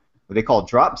drop what they call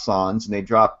drop sondes, and they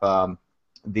drop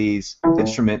these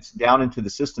instruments down into the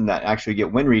system that actually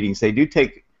get wind readings. They do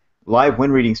take live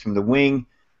wind readings from the wing.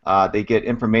 They get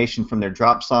information from their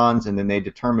drop sondes, and then they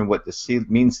determine what the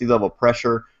mean sea level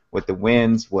pressure, what the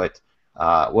winds, what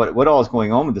all is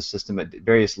going on with the system at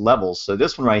various levels. So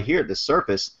this one right here at the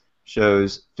surface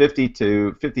shows 50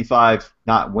 to 55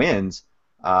 knot winds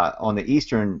on the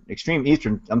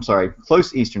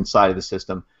close eastern side of the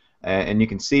system, and you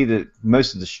can see that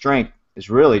most of the strength is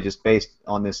really just based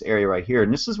on this area right here.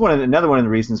 And this is another one of the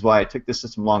reasons why it took this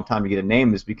system a long time to get a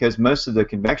name, is because most of the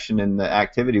convection and the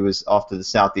activity was off to the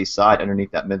southeast side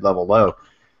underneath that mid-level low.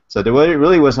 So there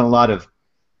really wasn't a lot of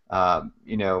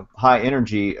high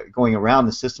energy going around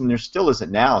the system. There still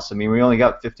isn't now. So I mean, we only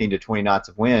got 15 to 20 knots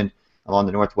of wind along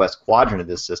the northwest quadrant of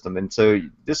this system. And so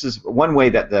this is one way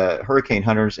that the hurricane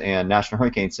hunters and National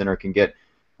Hurricane Center can get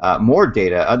more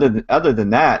data. Other than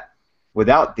that,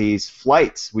 without these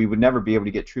flights, we would never be able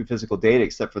to get true physical data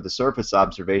except for the surface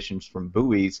observations from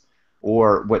buoys,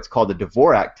 or what's called the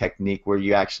Dvorak technique, where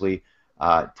you actually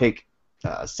take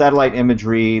satellite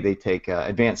imagery. They take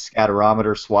advanced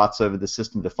scatterometer swaths over the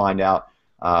system to find out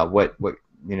what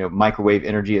microwave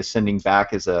energy is sending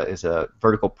back as a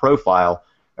vertical profile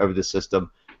over the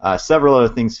system. Several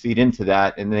other things feed into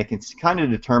that, and they can kind of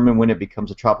determine when it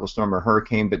becomes a tropical storm or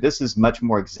hurricane. But this is much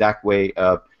more exact way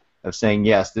of saying,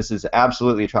 yes, this is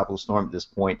absolutely a tropical storm at this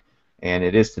point, and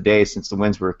it is today, since the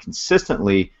winds were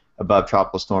consistently above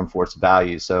tropical storm force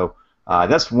value. So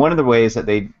that's one of the ways that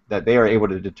they are able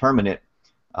to determine it.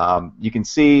 You can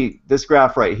see this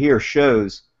graph right here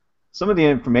shows some of the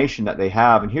information that they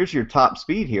have, and here's your top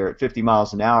speed here at 50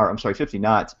 miles an hour. I'm sorry, 50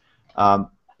 knots.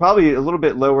 Probably a little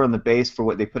bit lower on the base for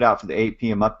what they put out for the 8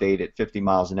 p.m. update at 50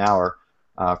 miles an hour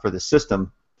for the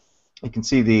system. You can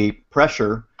see the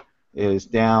pressure is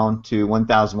down to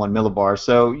 1,001 millibars.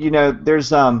 So there's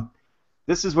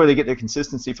this is where they get their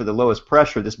consistency for the lowest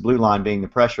pressure. This blue line being the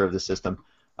pressure of the system.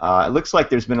 It looks like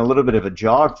there's been a little bit of a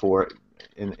jog for it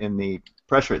in the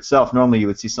pressure itself. Normally you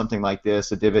would see something like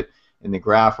this, a divot in the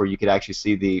graph where you could actually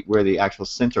see where the actual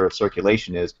center of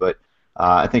circulation is, but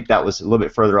I think that was a little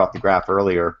bit further off the graph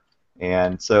earlier.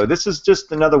 And so this is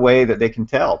just another way that they can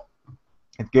tell.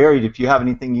 Gary, if you have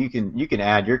anything you can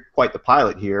add, you're quite the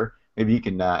pilot here. Maybe you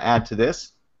can add to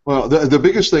this. Well, the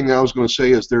biggest thing I was going to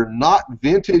say is they're not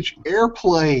vintage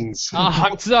airplanes. Oh,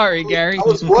 I'm sorry, Gary. I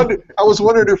was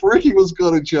wondering if Ricky was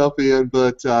going to jump in,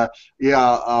 but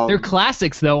yeah. They're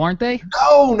classics, though, aren't they?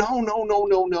 No.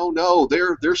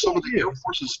 They're some of the Air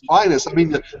Force's finest. I mean,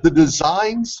 the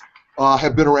designs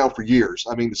have been around for years.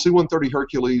 I mean, the C-130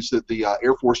 Hercules that the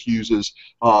Air Force uses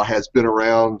has been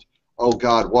around. Oh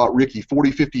God, what, Ricky, 40,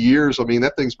 50 years? I mean,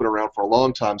 that thing's been around for a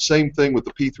long time. Same thing with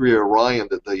the P-3 Orion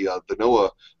that the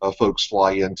NOAA folks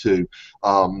fly into.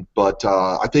 But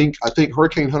I think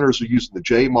Hurricane Hunters are using the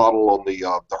J model on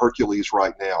the Hercules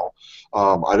right now.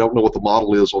 I don't know what the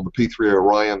model is on the P-3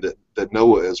 Orion that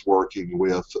NOAA is working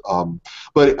with.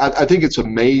 But I think it's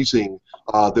amazing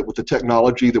that with the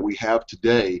technology that we have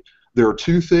today, there are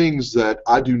two things that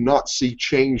I do not see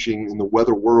changing in the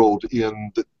weather world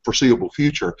in the foreseeable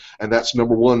future, and that's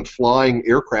number one, flying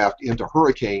aircraft into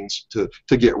hurricanes to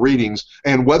get readings,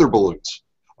 and weather balloons.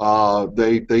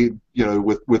 They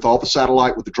with all the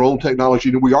satellite, with the drone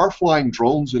technology, we are flying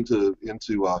drones into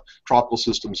tropical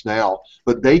systems now,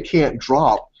 but they can't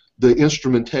drop the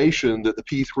instrumentation that the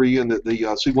P3 and the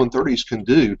C-130s can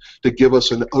do to give us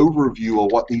an overview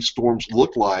of what these storms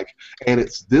look like. And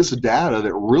it's this data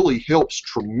that really helps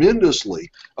tremendously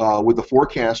with the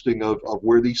forecasting of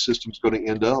where these systems are going to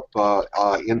end up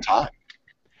in time.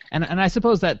 And I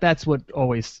suppose that's what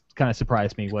always kind of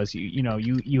surprised me was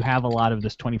you have a lot of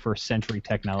this 21st century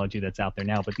technology that's out there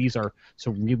now, but these are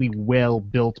some really well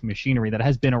built machinery that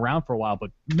has been around for a while.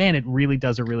 But man, it really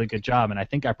does a really good job. And I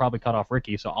think I probably cut off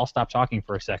Ricky, so I'll stop talking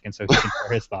for a second so he can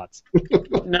share his thoughts.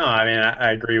 No, I mean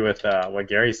I agree with what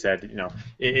Gary said.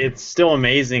 It's still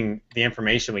amazing the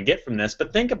information we get from this,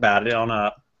 but think about it on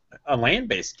a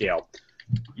land-based scale.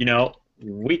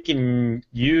 We can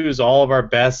use all of our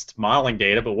best modeling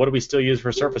data, but what do we still use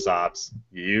for surface ops?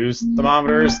 You use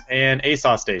thermometers and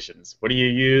ASOS stations. What do you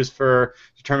use for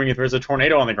determining if there's a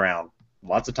tornado on the ground?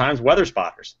 Lots of times weather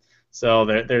spotters. So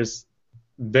there's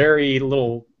very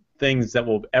little things that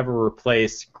will ever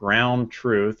replace ground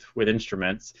truth with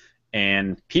instruments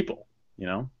and people,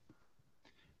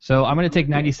 So I'm going to take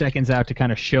 90 seconds out to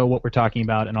kind of show what we're talking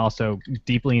about and also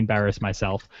deeply embarrass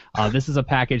myself. This is a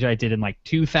package I did in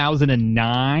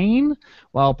 2009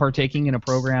 while partaking in a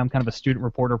program, kind of a student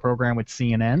reporter program with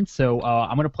CNN. So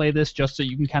I'm going to play this just so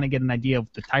you can kind of get an idea of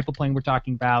the type of plane we're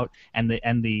talking about and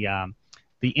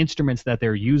the instruments that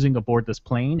they're using aboard this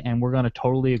plane, and we're going to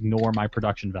totally ignore my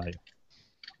production value.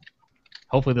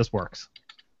 Hopefully this works.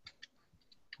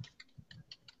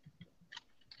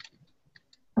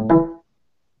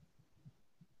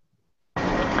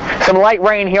 Some light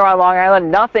rain here on Long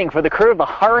Island, nothing for the crew of the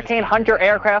Hurricane Hunter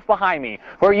aircraft behind me.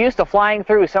 We're used to flying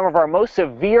through some of our most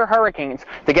severe hurricanes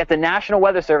to get the National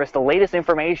Weather Service the latest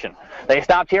information. They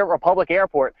stopped here at Republic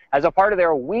Airport as a part of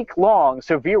their week-long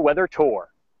severe weather tour.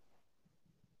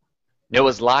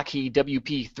 NOAA's Lockheed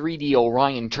WP-3D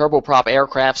Orion turboprop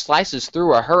aircraft slices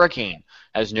through a hurricane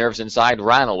as nerves inside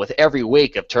rattle with every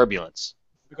wake of turbulence.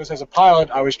 Because as a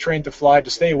pilot, I was trained to fly to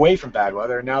stay away from bad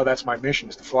weather, and now that's my mission,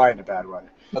 is to fly into bad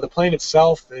weather. The plane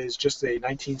itself is just a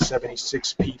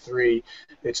 1976 P3.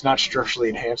 It's not structurally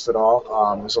enhanced at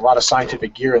all. There's a lot of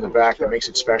scientific gear in the back that makes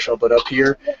it special, but up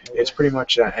here, it's pretty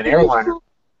much an airliner.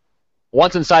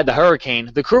 Once inside the hurricane,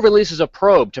 the crew releases a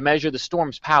probe to measure the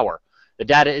storm's power. The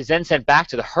data is then sent back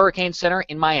to the Hurricane Center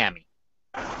in Miami.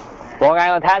 Long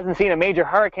Island hasn't seen a major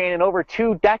hurricane in over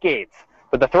 2 decades,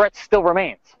 but the threat still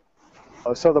remains.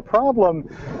 So the problem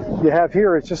you have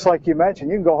here is just like you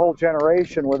mentioned, you can go a whole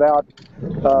generation without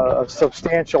a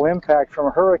substantial impact from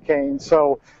a hurricane,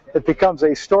 so it becomes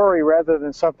a story rather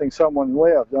than something someone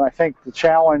lived. And I think the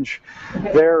challenge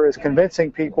there is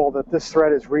convincing people that this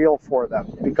threat is real for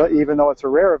them, because even though it's a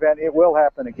rare event, it will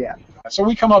happen again. So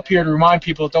we come up here to remind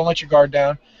people, don't let your guard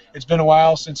down. It's been a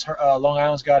while since Long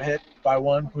Island's got hit by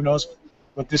one. Who knows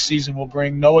what this season will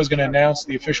bring. NOAA's going to announce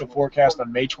the official forecast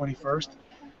on May 21st.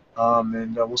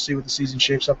 And we'll see what the season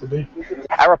shapes up to be.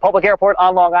 At Republic Airport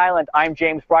on Long Island, I'm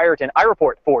James Brierton. I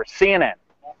report for CNN.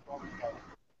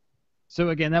 So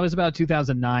again, that was about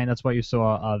 2009. That's why you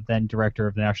saw then director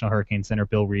of the National Hurricane Center,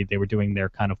 Bill Reed. They were doing their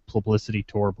kind of publicity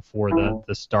tour before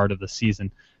the start of the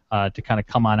season to kind of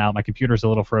come on out. My computer's a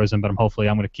little frozen, but hopefully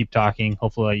I'm going to keep talking.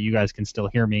 Hopefully you guys can still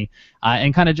hear me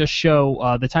and kind of just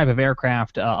show the type of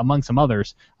aircraft, among some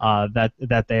others,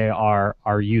 that they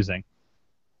are using.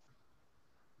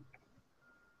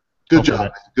 Good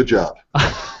job. Good job.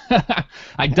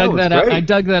 I dug that out. I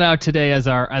dug that out today as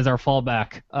our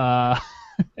fallback.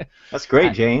 That's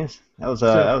great, James. That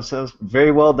was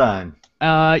very well done.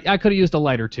 I could have used a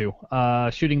light or two,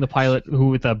 shooting the pilot who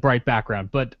with a bright background.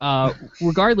 But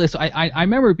regardless, I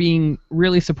remember being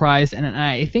really surprised, and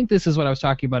I think this is what I was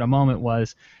talking about a moment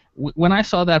was when I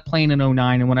saw that plane in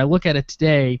 '09, and when I look at it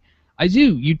today,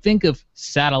 you'd think of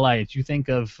satellites, you think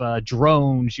of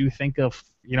drones, you think of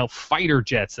fighter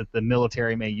jets that the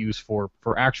military may use for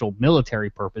actual military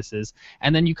purposes,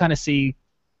 and then you kind of see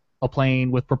a plane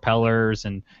with propellers,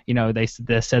 and they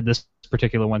said this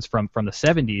particular one's from the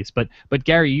 70s. But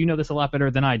Gary, you know this a lot better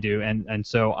than I do, and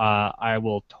so I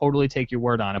will totally take your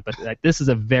word on it. But this is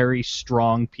a very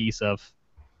strong piece of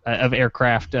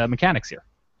aircraft mechanics here.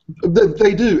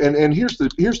 They do, and here's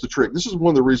the trick. This is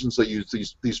one of the reasons they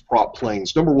use these prop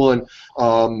planes. Number one,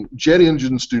 jet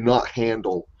engines do not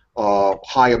handle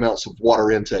high amounts of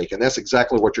water intake, and that's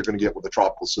exactly what you're going to get with a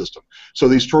tropical system. So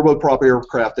these turboprop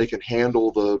aircraft, they can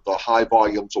handle the high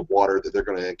volumes of water that they're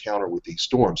going to encounter with these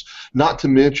storms. Not to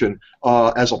mention,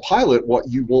 as a pilot, what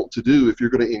you want to do if you're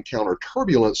going to encounter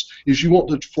turbulence is you want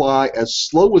to fly as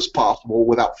slow as possible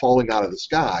without falling out of the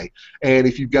sky. And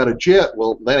if you've got a jet,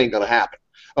 well, that ain't going to happen.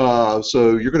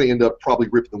 So you're going to end up probably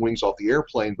ripping the wings off the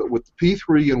airplane. But with the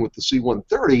P3 and with the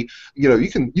C-130,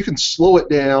 you can slow it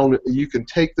down. You can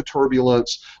take the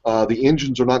turbulence. The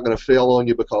engines are not going to fail on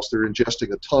you because they're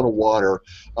ingesting a ton of water.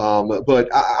 But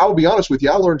I'll be honest with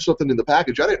you, I learned something in the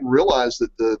package. I didn't realize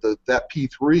that that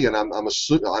P3, and I'm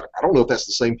assuming, I don't know if that's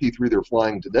the same P3 they're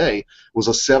flying today, was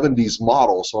a 70s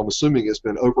model. So I'm assuming it's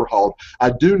been overhauled. I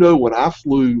do know when I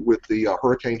flew with the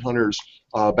Hurricane Hunters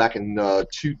back in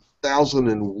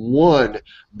 2001,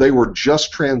 they were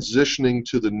just transitioning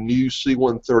to the new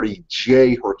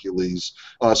C-130J Hercules.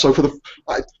 So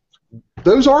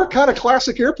those are kind of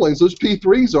classic airplanes. Those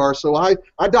P3s are. So I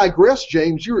digress,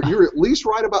 James. You're at least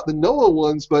right about the NOAA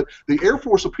ones, but the Air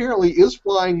Force apparently is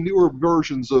flying newer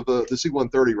versions of the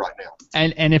C-130 right now.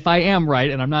 And if I am right,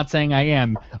 and I'm not saying I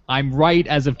am, I'm right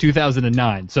as of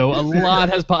 2009. So a lot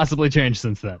has possibly changed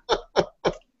since then.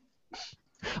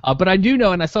 But I do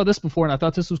know, and I saw this before, and I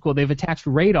thought this was cool, they've attached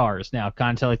radars now,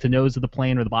 kind of like the nose of the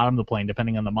plane or the bottom of the plane,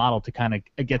 depending on the model, to kind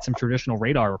of get some traditional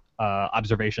radar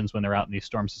observations when they're out in these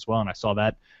storms as well. And I saw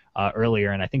that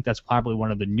earlier, and I think that's probably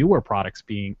one of the newer products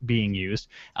being used.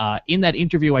 In that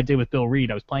interview I did with Bill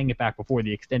Reed, I was playing it back before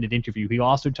the extended interview, he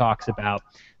also talks about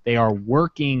they are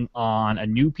working on a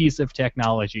new piece of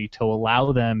technology to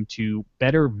allow them to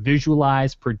better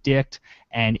visualize, predict,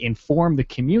 and inform the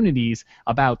communities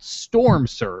about storm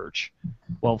surge.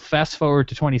 Well, fast forward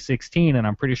to 2016, and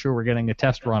I'm pretty sure we're getting a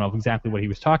test run of exactly what he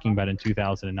was talking about in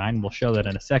 2009. We'll show that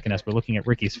in a second as we're looking at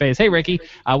Ricky's face. Hey, Ricky,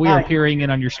 we were peering in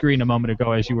on your screen a moment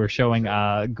ago as you were showing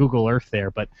Google Earth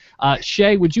there. But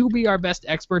Shay, would you be our best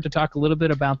expert to talk a little bit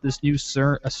about this new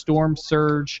storm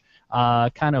surge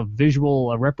kind of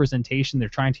visual representation they're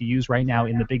trying to use right now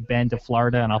in the Big Bend of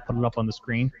Florida, and I'll put it up on the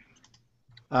screen?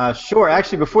 Sure.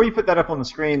 Actually, before you put that up on the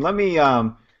screen, let me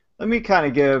kind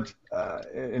of give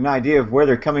an idea of where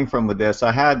they're coming from with this.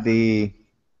 I had the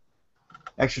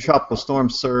extratropical storm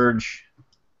surge.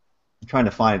 I'm trying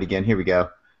to find it again. Here we go.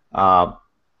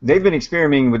 They've been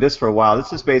experimenting with this for a while.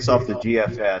 This is based off the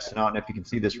GFS, and I don't know if you can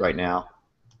see this right now.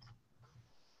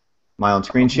 Am I on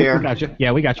screen share? We got you.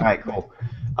 Yeah, we got you. All right, cool.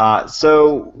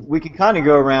 So we can kind of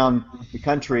go around the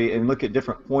country and look at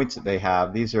different points that they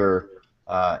have. These are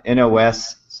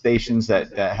NOS stations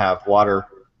that have water.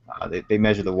 They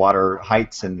measure the water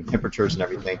heights and temperatures and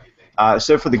everything.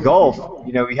 So for the Gulf,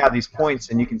 we have these points,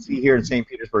 and you can see here in St.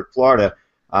 Petersburg, Florida,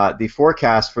 the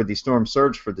forecast for the storm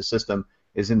surge for the system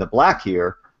is in the black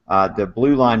here. The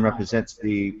blue line represents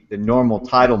the normal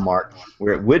tidal mark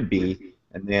where it would be,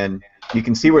 and then you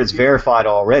can see where it's verified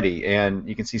already, and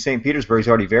you can see St. Petersburg's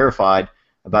already verified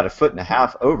about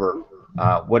 1.5 feet over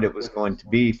what it was going to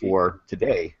be for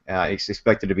today. It's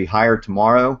expected to be higher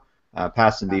tomorrow,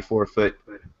 passing the 4 foot.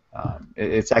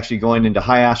 It's actually going into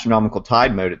high astronomical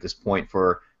tide mode at this point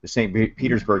for the St.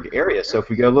 Petersburg area. So if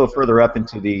we go a little further up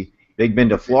into the Big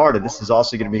Bend of Florida, this is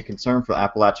also going to be a concern for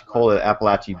Apalachicola,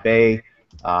 Appalachia Bay.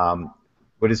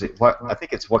 What is it? I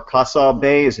think it's Waukesha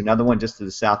Bay is another one just to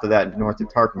the south of that, north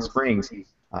of Tarpon Springs.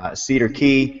 Cedar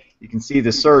Key. You can see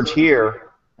the surge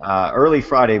here early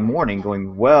Friday morning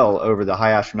going well over the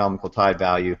high astronomical tide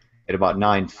value at about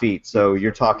 9 feet. So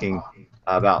you're talking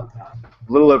about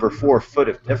a little over 4 foot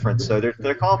of difference. So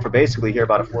they're calling for basically here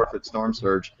about a 4 foot storm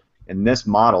surge in this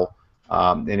model.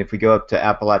 And if we go up to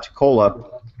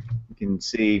Apalachicola, you can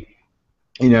see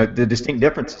the distinct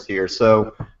differences here.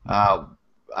 So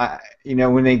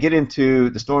when they get into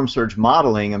the storm surge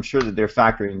modeling, I'm sure that they're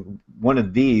factoring one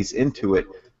of these into it.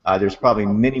 There's probably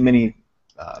many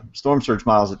storm surge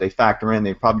models that they factor in.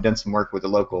 They've probably done some work with the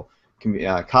local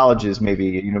colleges, maybe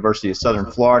University of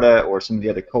Southern Florida or some of the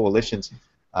other coalitions,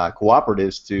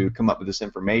 cooperatives, to come up with this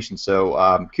information.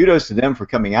 So kudos to them for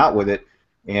coming out with it,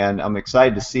 and I'm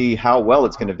excited to see how well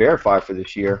it's going to verify for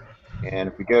this year. And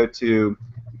if we go to,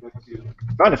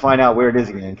 I'm trying to find out where it is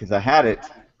again, because I had it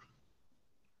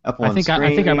up on I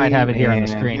think I might have it here on the and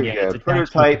screen. Here Yeah, we it's go.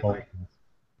 attached Prototype. with the-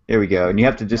 There we go. And you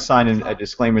have to just sign in a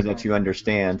disclaimer that you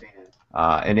understand.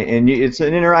 It's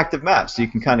an interactive map, so you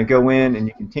can kind of go in and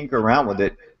you can tinker around with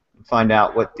it and find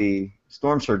out what the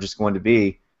storm surge is going to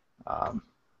be.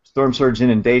 Storm surge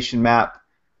inundation map.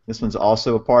 This one's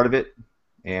also a part of it.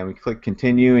 And we click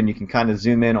continue, and you can kind of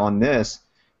zoom in on this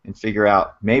and figure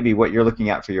out maybe what you're looking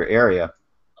at for your area.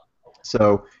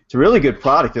 So it's a really good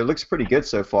product. It looks pretty good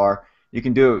so far. You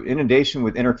can do inundation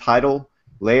with intertidal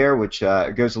layer, which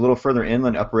goes a little further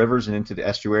inland, up rivers and into the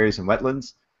estuaries and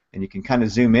wetlands. And you can kind of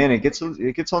zoom in. It gets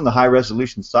on the high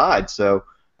resolution side. So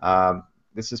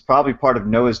this is probably part of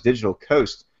NOAA's Digital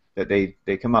Coast, that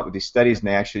they come up with these studies, and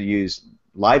they actually use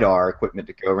LiDAR equipment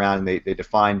to go around, and they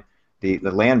define the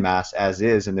landmass as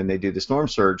is, and then they do the storm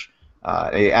surge.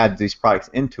 They add these products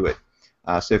into it.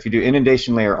 So if you do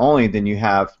inundation layer only, then you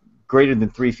have greater than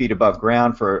 3 feet above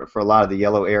ground for a lot of the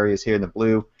yellow areas here in the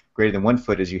blue, greater than 1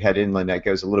 foot as you head inland. That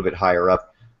goes a little bit higher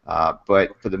up.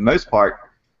 But for the most part,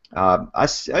 I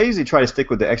usually try to stick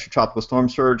with the extratropical storm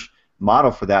surge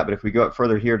model for that, but if we go up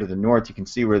further here to the north, you can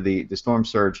see where the storm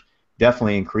surge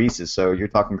definitely increases. So you're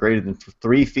talking greater than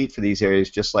 3 feet for these areas,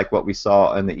 just like what we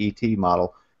saw in the ET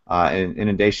model, in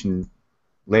inundation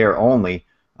layer only.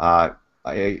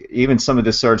 Even some of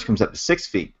this surge comes up to 6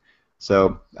 feet.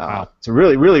 So it's a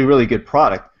really, really, really good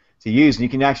product to use, and you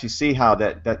can actually see how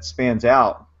that spans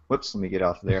out. Whoops, let me get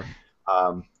off there.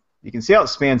 You can see how it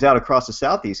spans out across the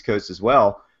southeast coast as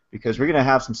well, because we're going to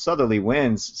have some southerly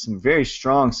winds, some very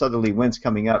strong southerly winds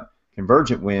coming up,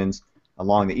 convergent winds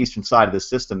along the eastern side of the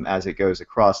system as it goes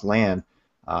across land.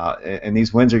 And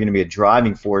these winds are going to be a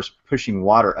driving force, pushing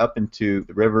water up into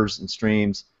the rivers and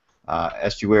streams,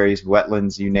 estuaries,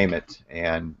 wetlands, you name it.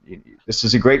 And this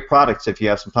is a great product if you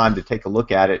have some time to take a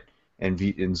look at it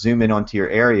and zoom in onto your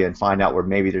area and find out where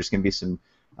maybe there's going to be some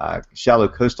shallow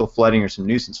coastal flooding or some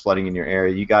nuisance flooding in your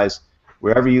area. You guys,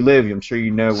 wherever you live, I'm sure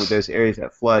you know with those areas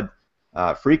that flood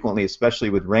frequently, especially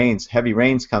with rains, heavy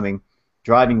rains coming,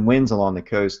 driving winds along the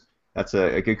coast. That's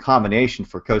a good combination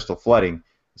for coastal flooding,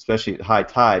 especially at high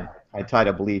tide. High tide,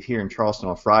 I believe, here in Charleston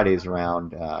on Fridays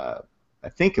around, I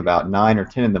think, about 9 or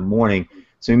 10 in the morning.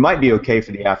 So we might be okay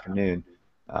for the afternoon.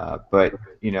 But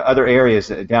other areas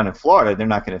down in Florida, they're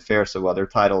not going to fare so well. Their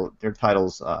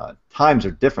titles times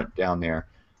are different down there.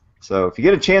 So if you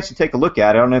get a chance to take a look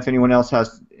at it, I don't know if anyone else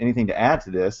has anything to add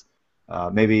to this.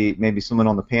 Maybe someone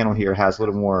on the panel here has a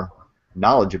little more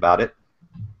knowledge about it.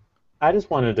 I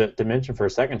just wanted to mention for a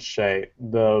second, Shay,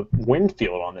 the wind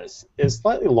field on this is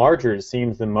slightly larger, it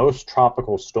seems, than most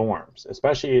tropical storms,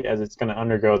 especially as it's going to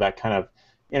undergo that kind of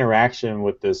interaction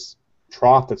with this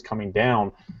trough that's coming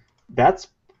down. That's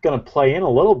going to play in a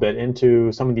little bit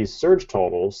into some of these surge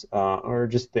totals or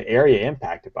just the area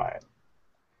impacted by it.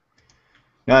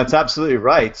 No, that's absolutely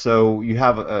right. So you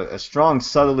have a strong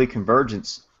southerly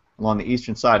convergence along the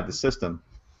eastern side of the system,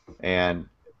 and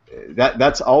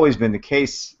that's always been the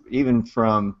case, even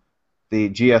from the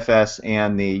GFS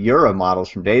and the Euro models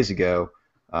from days ago,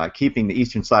 keeping the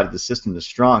eastern side of the system the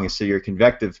strongest. So your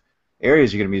convective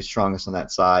areas are going to be the strongest on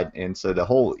that side, and so the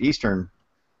whole eastern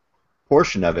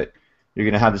portion of it, you're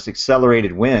going to have this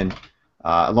accelerated wind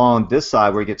along this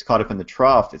side where it gets caught up in the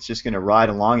trough. It's just going to ride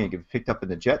along and get picked up in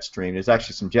the jet stream. There's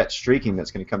actually some jet streaking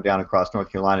that's going to come down across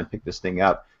North Carolina and pick this thing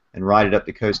up and ride it up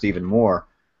the coast even more.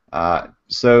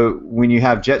 So when you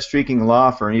have jet streaking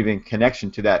aloft or even connection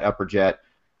to that upper jet,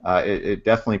 it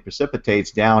definitely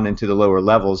precipitates down into the lower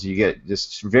levels. You get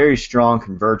this very strong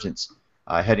convergence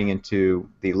heading into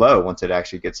the low once it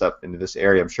actually gets up into this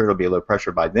area. I'm sure it'll be a low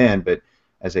pressure by then, but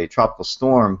as a tropical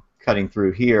storm cutting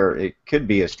through here, it could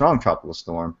be a strong tropical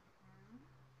storm.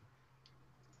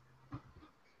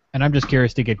 And I'm just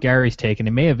curious to get Gary's take, and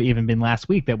it may have even been last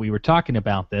week that we were talking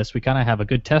about this. We kind of have a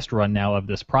good test run now of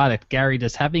this product. Gary,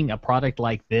 does having a product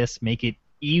like this make it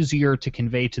easier to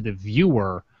convey to the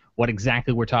viewer what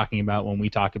exactly we're talking about when we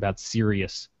talk about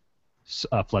serious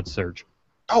flood surge?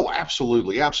 Oh,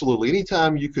 absolutely, absolutely.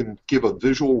 Anytime you can give a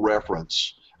visual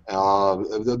reference,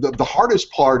 the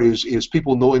hardest part is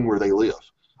people knowing where they live.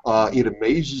 It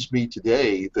amazes me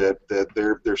today that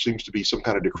there seems to be some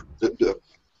kind of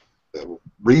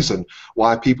reason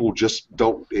why people just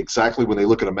don't exactly, when they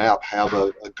look at a map, have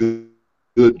a good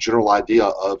good general idea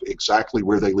of exactly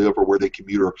where they live or where they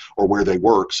commute or where they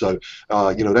work. So,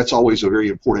 that's always a very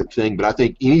important thing. But I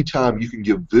think anytime you can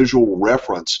give visual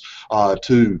reference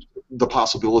to the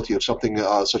possibility of something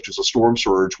such as a storm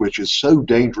surge, which is so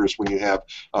dangerous when you have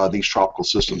these tropical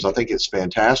systems, I think it's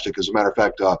fantastic. As a matter of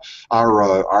fact,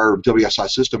 our WSI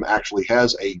system actually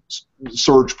has a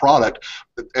surge product,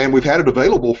 and we've had it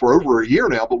available for over a year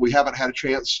now, but we haven't had a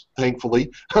chance,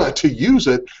 thankfully, to use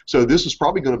it. So this is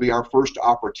probably going to be our first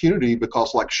opportunity,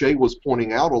 because like Shay was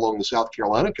pointing out along the South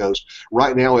Carolina coast,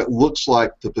 right now it looks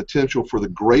like the potential for the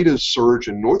greatest surge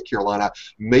in North Carolina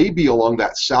may be along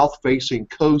that south-facing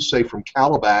coast, say from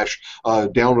Calabash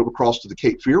down across to the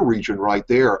Cape Fear region right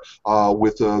there,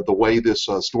 with the way this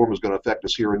storm is going to affect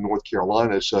us here in North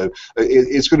Carolina. So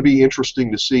it's going to be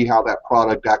interesting to see how that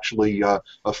product actually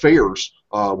fares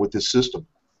with this system.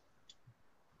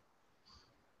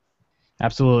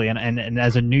 Absolutely, and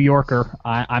as a New Yorker,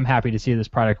 I'm happy to see this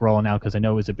product rolling out, because I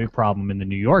know it was a big problem in the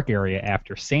New York area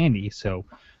after Sandy. So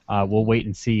we'll wait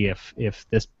and see if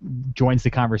this joins the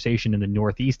conversation in the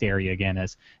Northeast area again,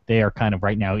 as they are kind of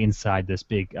right now inside this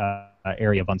big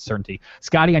area of uncertainty.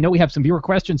 Scotty, I know we have some viewer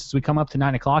questions as we come up to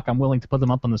 9 o'clock. I'm willing to put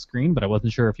them up on the screen, but I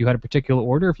wasn't sure if you had a particular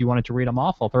order. If you wanted to read them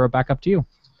off, I'll throw it back up to you.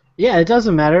 Yeah, it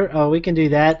doesn't matter. We can do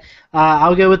that.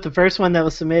 I'll go with the first one that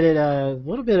was submitted a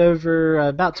little bit over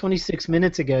about 26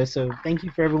 minutes ago. So thank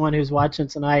you for everyone who's watching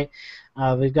tonight.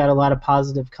 We've got a lot of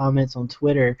positive comments on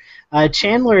Twitter.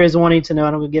 Chandler is wanting to know,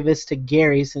 and I'm going to give this to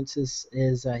Gary since this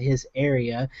is his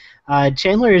area.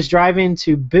 Chandler is driving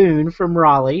to Boone from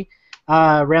Raleigh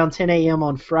around 10 a.m.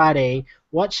 on Friday.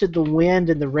 What should the wind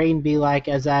and the rain be like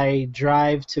as I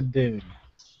drive to Boone?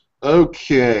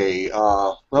 Okay.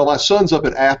 Well, my son's up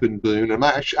at App in Boone, and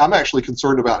I'm actually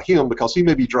concerned about him, because he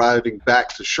may be driving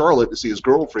back to Charlotte to see his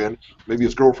girlfriend. Maybe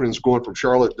his girlfriend's going from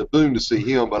Charlotte to Boone to see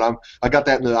him. But I got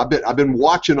that. I've been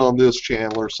watching on this,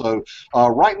 Chandler. So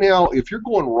right now, if you're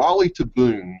going Raleigh to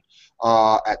Boone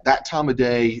at that time of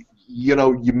day,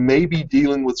 you may be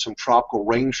dealing with some tropical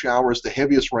rain showers. The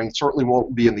heaviest rain certainly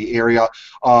won't be in the area.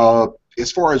 As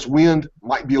far as wind,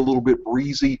 might be a little bit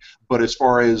breezy, but as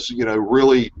far as,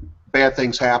 really bad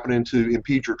things happening to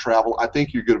impede your travel, I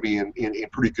think you're going to be in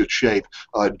pretty good shape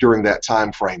during that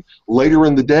time frame. Later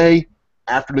in the day,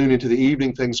 afternoon into the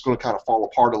evening, things are going to kind of fall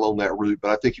apart along that route,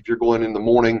 but I think if you're going in the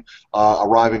morning,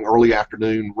 arriving early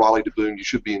afternoon, Raleigh to Boone, you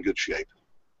should be in good shape.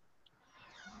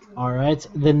 All right.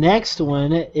 The next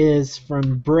one is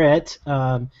from Brett.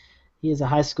 He is a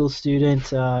high school student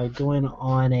going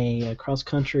on a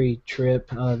cross-country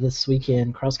trip this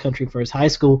weekend, cross-country for his high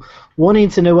school, wanting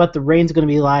to know what the rain's going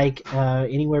to be like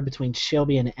anywhere between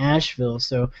Shelby and Asheville.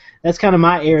 So that's kind of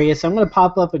my area. So I'm going to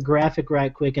pop up a graphic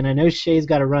right quick, and I know Shay's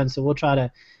got to run, so we'll try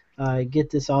to get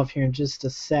this off here in just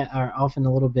off in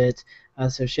a little bit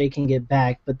so Shay can get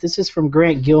back. But this is from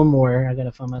Grant Gilmore. I got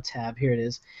to find my tab. Here it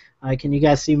is. Can you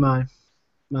guys see my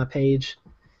page?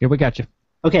 Here, we got you.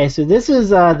 Okay, so this is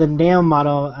the NAM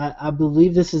model. I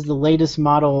believe this is the latest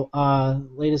model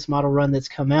run that's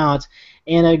come out.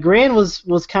 And Grant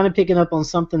was kind of picking up on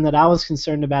something that I was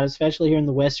concerned about, especially here in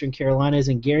the Western Carolinas,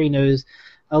 and Gary knows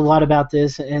a lot about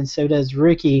this, and so does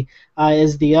Ricky,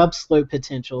 is the upslope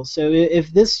potential. So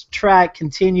if this track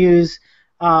continues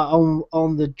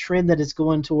on the trend that it's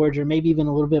going towards, or maybe even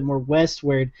a little bit more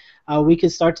westward, we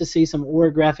could start to see some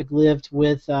orographic lift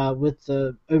with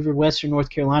the over western North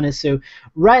Carolina. So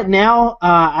right now,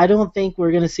 I don't think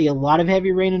we're going to see a lot of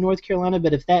heavy rain in North Carolina,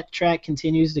 but if that track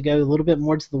continues to go a little bit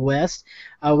more to the west,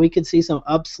 we could see some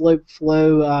upslope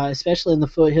flow, especially in the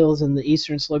foothills and the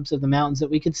eastern slopes of the mountains, that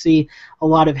we could see a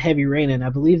lot of heavy rain. And I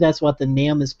believe that's what the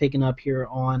NAM is picking up here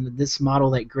on this model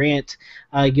that Grant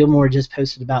Gilmore just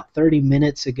posted about 30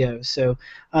 minutes ago. So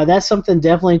that's something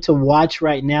definitely to watch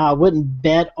right now. I wouldn't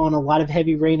bet on a lot of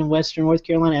heavy rain in western North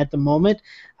Carolina at the moment.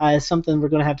 It's something we're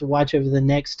going to have to watch over the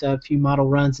next few model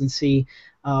runs and see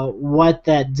what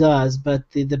that does. But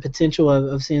the potential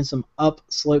of seeing some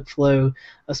upslope flow,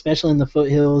 especially in the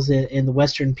foothills in the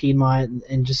western Piedmont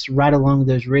and just right along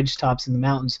those ridge tops in the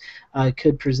mountains,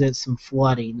 could present some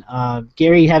flooding.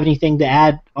 Gary, you have anything to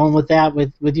add on with that,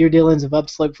 with your dealings of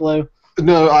upslope flow?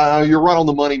 No, you're right on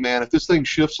the money, man. If this thing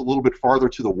shifts a little bit farther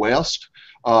to the west,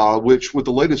 which with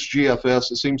the latest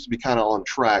GFS, it seems to be kind of on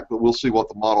track, but we'll see what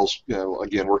the models,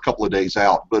 again, we're a couple of days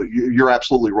out. But you're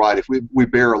absolutely right. If we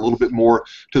bear a little bit more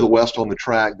to the west on the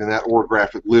track, then that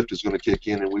orographic lift is going to kick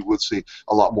in, and we would see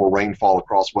a lot more rainfall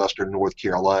across western North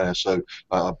Carolina. So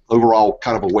overall,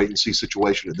 kind of a wait-and-see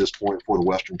situation at this point for the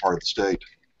western part of the state.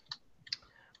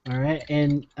 All right,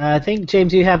 and I think,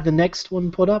 James, you have the next one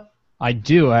put up? I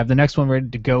do. I have the next one ready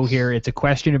to go here. It's a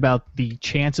question about the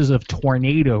chances of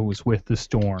tornadoes with the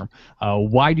storm.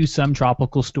 Why do some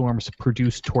tropical storms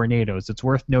produce tornadoes? It's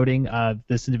worth noting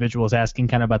this individual is asking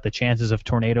kind of about the chances of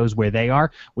tornadoes where they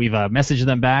are. We've messaged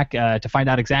them back to find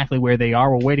out exactly where they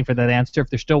are. We're waiting for that answer. If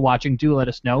they're still watching, do let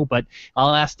us know. But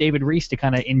I'll ask David Reese to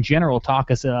kind of, in general, talk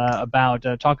us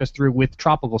through with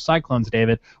tropical cyclones,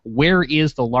 David, where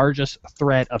is the largest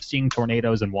threat of seeing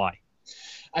tornadoes and why?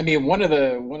 I mean, one of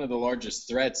the largest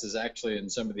threats is actually in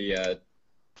some of the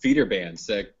feeder bands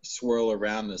that swirl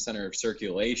around the center of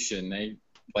circulation. They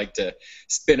like to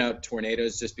spin up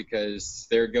tornadoes just because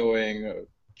they're going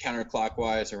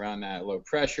counterclockwise around that low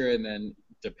pressure, and then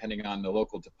depending on the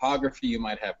local topography, you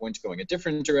might have winds going a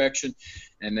different direction,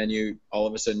 and then you all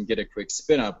of a sudden get a quick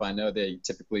spin up. I know they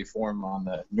typically form on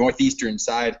the northeastern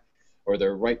side or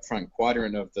the right front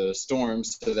quadrant of the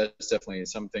storms, so that's definitely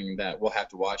something that we'll have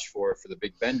to watch for the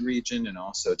Big Bend region, and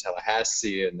also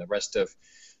Tallahassee and the rest of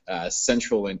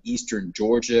central and eastern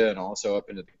Georgia, and also up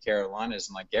into the Carolinas.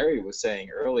 And like Gary was saying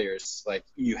earlier, it's like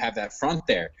you have that front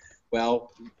there.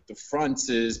 Well, the front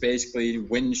is basically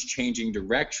winds changing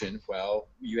direction. Well,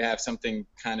 you have something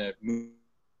kind of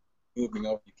moving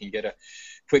over. You can get a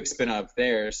quick spin up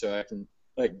there, so I can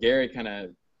let Gary kind of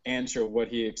answer what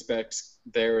he expects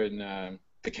there in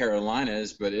the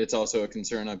Carolinas, but it's also a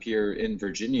concern up here in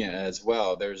Virginia as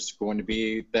well. There's going to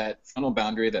be that frontal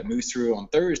boundary that moves through on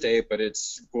Thursday, but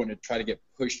it's going to try to get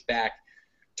pushed back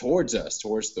towards us,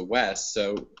 towards the west.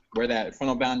 So where that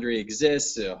frontal boundary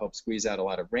exists, it'll help squeeze out a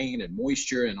lot of rain and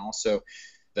moisture, and also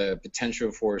the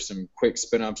potential for some quick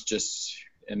spin-ups just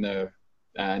in the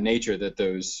nature that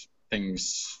those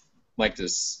things like to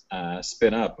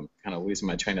spin up. I'm kind of losing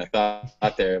my train of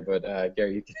thought there, but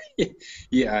Gary,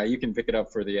 you can pick it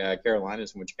up for the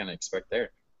Carolinas and what you kind of expect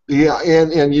there. Yeah,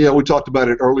 and yeah, we talked about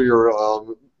it earlier.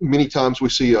 Many times we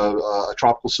see a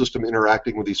tropical system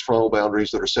interacting with these frontal boundaries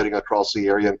that are setting across the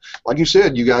area. And like you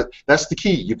said, that's the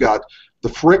key. You've got the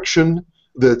friction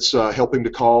that's helping to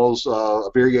cause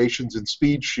variations in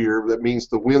speed shear. That means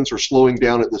the winds are slowing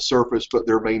down at the surface, but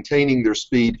they're maintaining their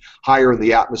speed higher in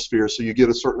the atmosphere, so you get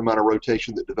a certain amount of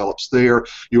rotation that develops there.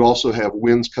 You also have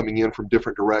winds coming in from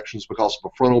different directions because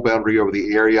of a frontal boundary over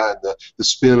the area and the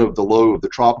spin of the low of the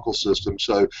tropical system.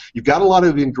 So you've got a lot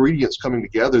of ingredients coming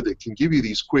together that can give you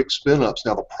these quick spin-ups.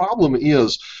 Now, the problem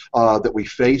is that we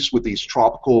face with these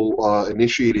tropical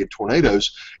initiated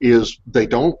tornadoes is they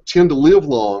don't tend to live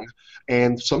long,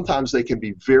 and sometimes they can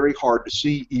be very hard to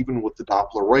see even with the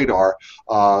Doppler radar,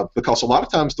 because a lot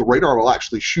of times the radar will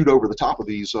actually shoot over the top of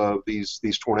these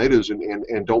tornadoes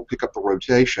and don't pick up the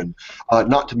rotation.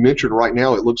 Not to mention, right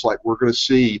now it looks like we're going to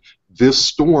see this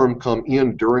storm come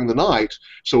in during the night,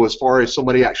 so as far as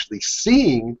somebody actually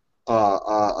seeing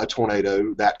a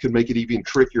tornado, that could make it even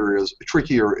trickier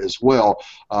as well.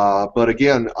 But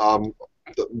again,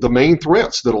 the main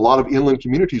threats that a lot of inland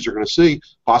communities are going to see: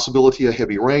 possibility of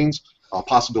heavy rains,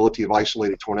 possibility of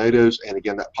isolated tornadoes, and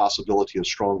again, that possibility of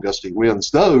strong gusty winds.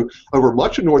 Though, over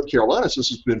much of North Carolina,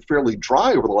 since it's been fairly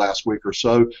dry over the last week or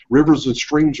so, rivers and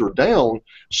streams are down,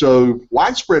 so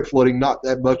widespread flooding not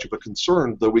that much of a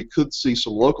concern, though we could see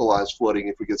some localized flooding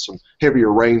if we get some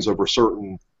heavier rains over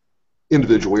certain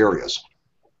individual areas.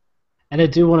 And I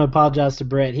do want to apologize to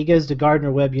Brett. He goes to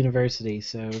Gardner-Webb University,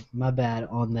 so my bad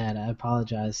on that. I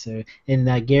apologize. So,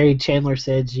 and Gary Chandler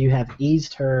says you have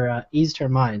eased her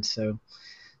mind. So,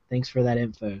 thanks for that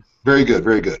info. Very good,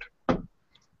 very good. All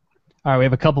right, we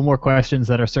have a couple more questions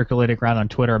that are circulating around on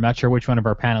Twitter. I'm not sure which one of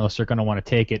our panelists are going to want to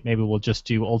take it. Maybe we'll just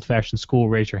do old-fashioned school.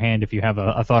 Raise your hand if you have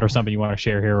a thought or something you want to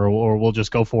share here, or we'll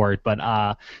just go for it.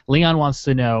 But Leon wants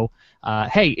to know,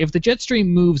 hey, if the jet stream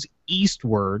moves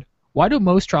eastward, why do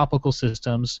most tropical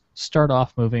systems start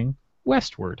off moving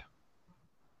westward?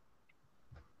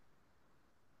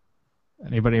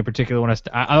 Anybody in particular want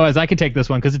to? Otherwise, I can take this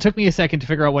one because it took me a second to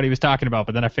figure out what he was talking about,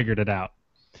 but then I figured it out.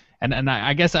 And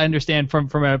I guess I understand from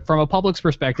a public's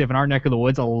perspective in our neck of the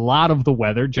woods, a lot of the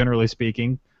weather, generally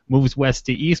speaking, moves west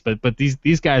to east. But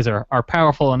these guys are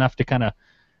powerful enough to kind of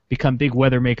become big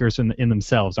weather makers in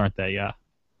themselves, aren't they,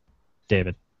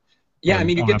 David? Yeah, I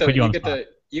mean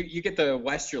you get the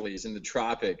westerlies in the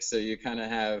tropics, so you kind of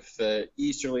have the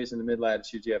easterlies in the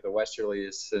mid-latitudes, you have the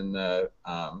westerlies in the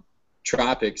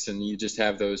tropics, and you just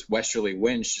have those westerly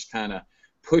winds just kind of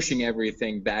pushing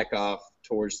everything back off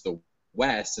towards the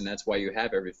west, and that's why you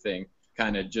have everything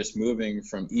kind of just moving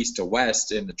from east to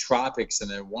west in the tropics.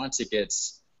 And then once it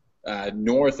gets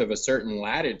north of a certain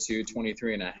latitude,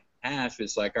 23.5,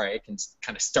 it's like, all right, it can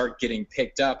kind of start getting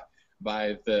picked up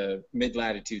by the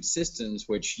mid-latitude systems,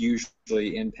 which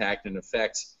usually impact and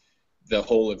affect the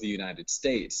whole of the United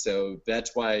States. So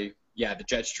that's why the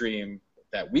jet stream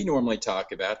that we normally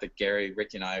talk about, that Gary,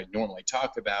 Ricky, and I normally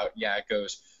talk about, it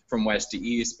goes from west to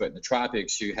east, but in the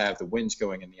tropics you have the winds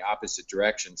going in the opposite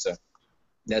direction. So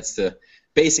that's the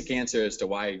basic answer as to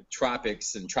why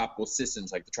tropics and tropical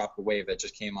systems, like the tropical wave that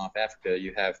just came off Africa,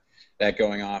 you have that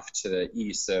going off to the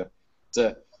east. So it's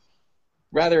a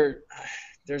rather,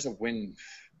 there's a wind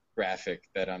graphic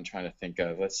that I'm trying to think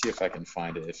of. Let's see if I can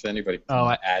find it. If anybody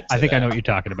can add to I think that. I know what you're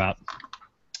talking about.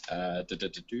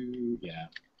 Yeah.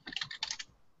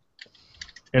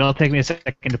 It'll take me a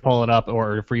second to pull it up,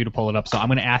 or for you to pull it up. So I'm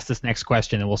going to ask this next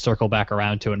question, and we'll circle back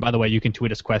around to it. And by the way, you can tweet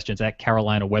us questions at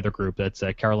Carolina Weather Group. That's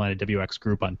Carolina WX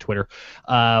Group on Twitter.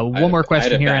 One more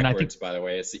question here, and I think. By the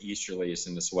way, it's the easterlies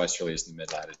and the westerlies and the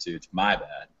mid latitudes. My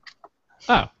bad.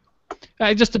 Oh,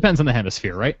 it just depends on the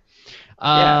hemisphere, right?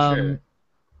 Yeah, sure.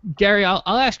 Gary, I'll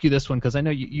ask you this one because I know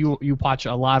you watch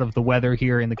a lot of the weather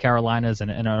here in the Carolinas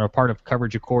and are a part of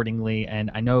coverage accordingly.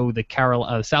 And I know the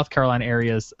South Carolina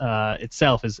areas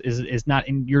itself is not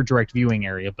in your direct viewing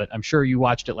area, but I'm sure you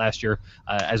watched it last year,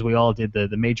 as we all did,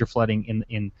 the major flooding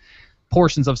in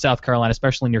portions of South Carolina,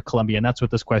 especially near Columbia, and that's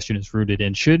what this question is rooted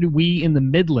in. Should we in the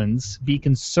Midlands be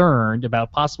concerned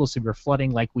about possible severe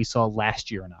flooding like we saw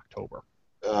last year in October?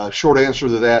 Short answer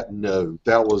to that, no.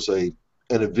 That was an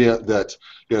event that,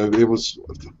 it was,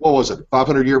 what was it,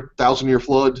 500-year, 1,000-year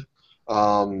flood,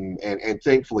 and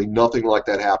thankfully nothing like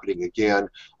that happening again.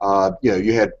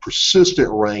 You had persistent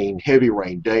rain, heavy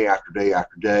rain, day after day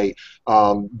after day.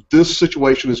 This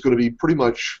situation is going to be pretty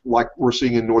much like we're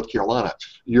seeing in North Carolina.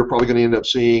 You're probably going to end up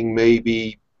seeing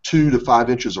maybe 2 to 5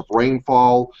 inches of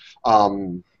rainfall.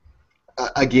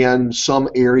 Again, some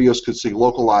areas could see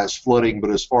localized flooding, but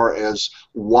as far as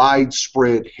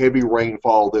widespread heavy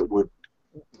rainfall that would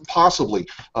possibly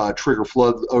trigger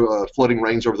flooding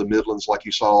rains over the Midlands like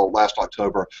you saw last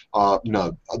October,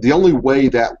 no. The only way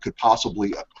that could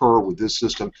possibly occur with this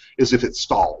system is if it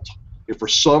stalled. If for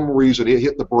some reason it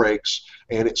hit the brakes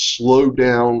and it slowed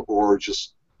down or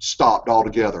just stopped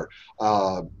altogether,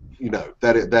 that's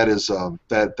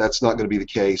not going to be the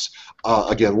case.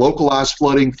 Again, localized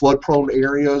flooding, flood-prone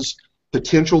areas,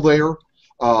 potential there.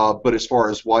 But as far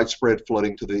as widespread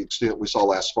flooding to the extent we saw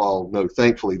last fall, no,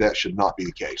 thankfully that should not be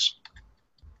the case.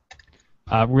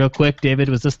 Real quick, David,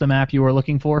 was this the map you were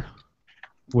looking for?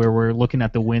 Where we're looking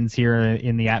at the winds here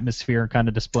in the atmosphere and kind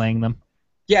of displaying them?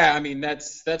 Yeah, I mean,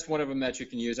 that's one of them that you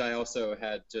can use. I also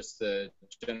had just the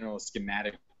general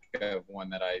schematic of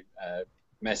one that I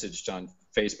messaged on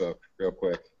Facebook real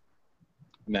quick.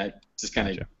 And that just kind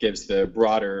of gives the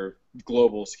broader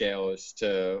global scale as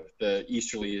to the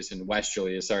easterlies and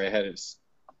westerlies. Sorry, I had it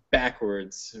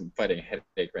backwards. I'm fighting a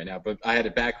headache right now, but I had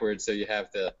it backwards. So you have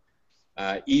the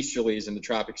easterlies in the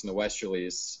tropics and the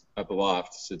westerlies up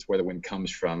aloft. So it's where the wind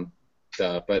comes from.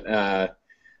 But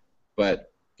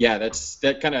yeah,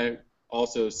 that kind of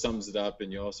also sums it up.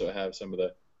 And you also have some of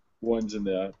the ones in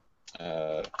the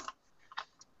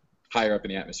higher up in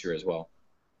the atmosphere as well.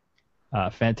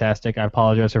 Fantastic. I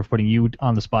apologize for putting you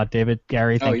on the spot, David.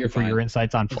 Gary, thank you for your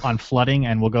insights on flooding,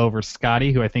 and we'll go over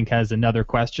Scotty, who I think has another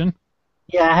question.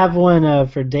 Yeah, I have one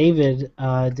for David.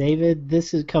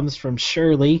 David, comes from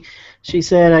Shirley. She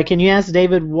said, can you ask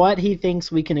David what he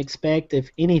thinks we can expect, if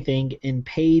anything, in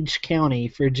Page County,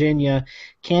 Virginia,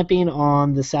 camping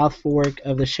on the South Fork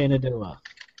of the Shenandoah?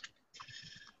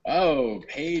 Oh,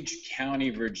 Page County,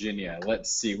 Virginia.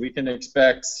 Let's see. We can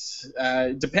expect.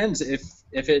 Depends if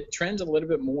it trends a little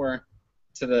bit more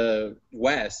to the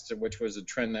west, which was a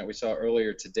trend that we saw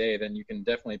earlier today. Then you can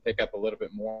definitely pick up a little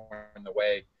bit more in the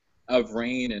way of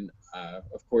rain, and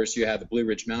of course you have the Blue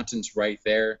Ridge Mountains right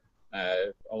there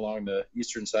along the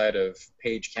eastern side of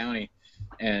Page County,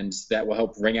 and that will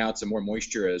help wring out some more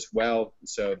moisture as well.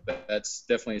 So that's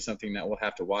definitely something that we'll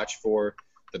have to watch for.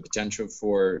 The potential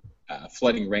for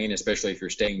flooding rain, especially if you're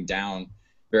staying down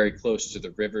very close to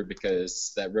the river,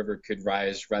 because that river could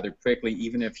rise rather quickly,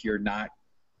 even if you're not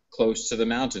close to the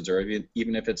mountains, or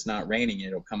even if it's not raining,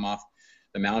 it'll come off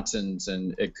the mountains,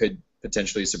 and it could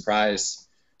potentially surprise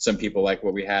some people, like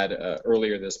what we had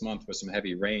earlier this month with some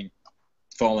heavy rain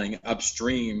falling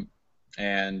upstream,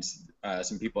 and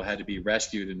some people had to be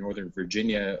rescued in northern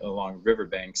Virginia along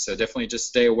riverbanks. So definitely just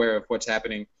stay aware of what's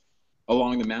happening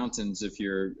along the mountains if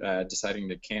you're deciding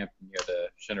to camp near the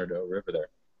Shenandoah River there.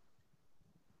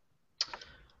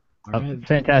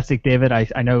 Fantastic, David.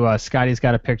 I know Scotty's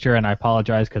got a picture, and I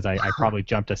apologize because I probably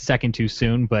jumped a second too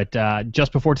soon. But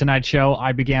just before tonight's show,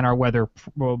 I began our weather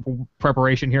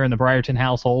preparation here in the Brierton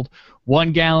household.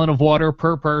 1 gallon of water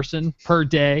per person per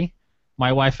day,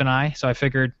 my wife and I. So I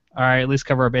figured All right, at least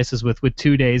cover our bases with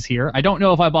 2 days here. I don't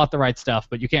know if I bought the right stuff,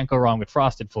 but you can't go wrong with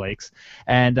Frosted Flakes.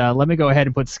 And let me go ahead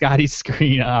and put Scotty's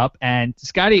screen up. And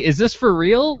Scotty, is this for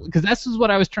real? Because this is what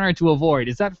I was trying to avoid.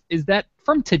 Is that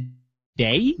from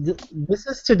today? This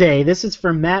is today. This is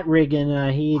from Matt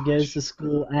Riggin. He goes to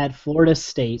school at Florida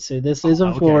State, so this is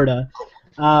in Florida.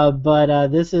 But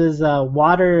this is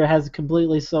water has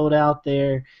completely sold out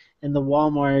there in the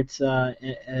Walmart,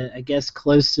 I guess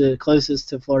closest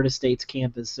to Florida State's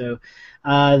campus. So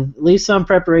at least some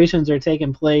preparations are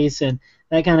taking place, and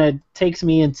that kind of takes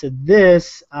me into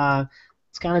this.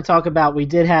 Let's kind of talk about, we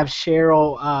did have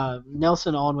Cheryl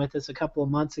Nelson on with us a couple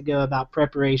of months ago about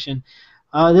preparation.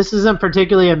 This isn't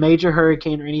particularly a major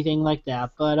hurricane or anything like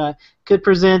that, but could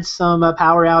present some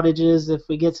power outages if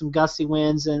we get some gusty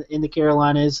winds in the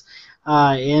Carolinas,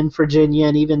 in Virginia,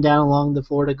 and even down along the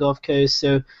Florida Gulf Coast.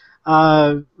 So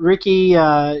Ricky,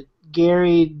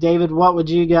 Gary, David, what would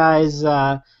you guys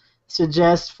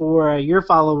suggest for your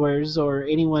followers or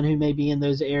anyone who may be in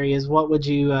those areas? What would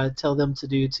you tell them to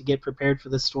do to get prepared for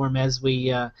the storm as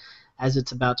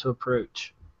it's about to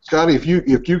approach? Scotty, if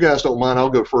you guys don't mind, I'll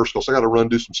go first because I got to run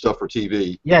do some stuff for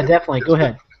TV. Yeah, definitely. Go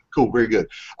ahead. Cool, very good.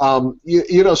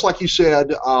 It's like you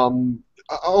said, on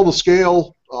the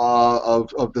scale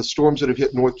of the storms that have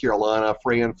hit North Carolina,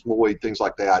 Fran, Floyd, things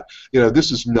like that,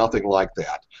 this is nothing like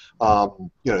that.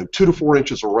 2 to 4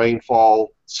 inches of rainfall,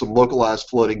 some localized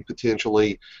flooding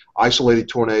potentially, isolated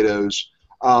tornadoes.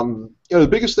 The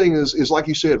biggest thing is like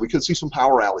you said, we could see some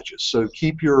power outages. So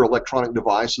keep your electronic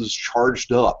devices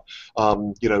charged up.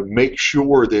 Make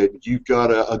sure that you've got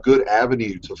a good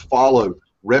avenue to follow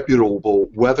reputable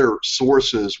weather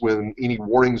sources when any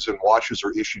warnings and watches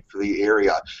are issued for the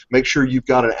area. Make sure you've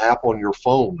got an app on your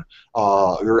phone,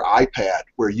 your iPad,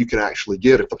 where you can actually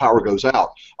get, if the power goes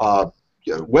out,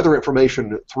 weather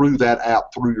information through that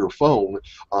app through your phone,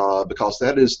 because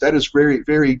that is very,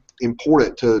 very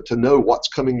important to know what's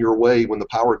coming your way when the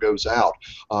power goes out.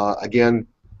 Again,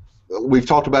 we've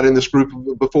talked about in this group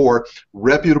before,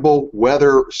 reputable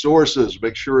weather sources.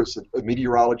 Make sure it's a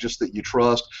meteorologist that you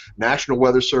trust, National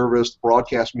Weather Service,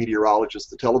 broadcast meteorologist,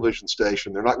 the television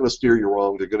station. They're not going to steer you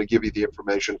wrong. They're going to give you the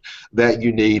information that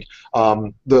you need.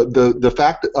 The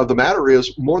fact of the matter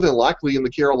is, more than likely in the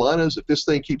Carolinas, if this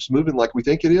thing keeps moving like we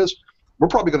think it is, we're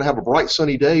probably going to have a bright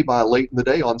sunny day by late in the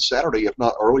day on Saturday, if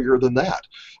not earlier than that.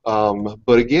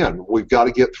 But again, we've got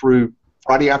to get through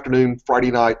Friday afternoon,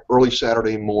 Friday night, early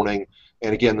Saturday morning,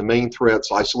 and again, the main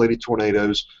threats: isolated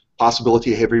tornadoes,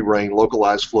 possibility of heavy rain,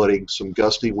 localized flooding, some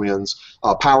gusty winds,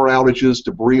 power outages,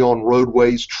 debris on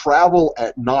roadways, travel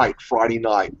at night, Friday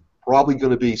night. Probably going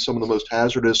to be some of the most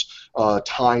hazardous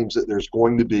times that there's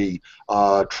going to be.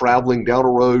 Traveling down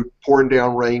a road, pouring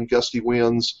down rain, gusty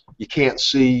winds, you can't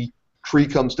see, tree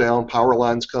comes down, power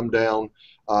lines come down.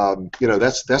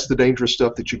 That's the dangerous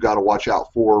stuff that you've got to watch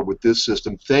out for with this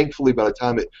system. Thankfully, by the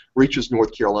time it reaches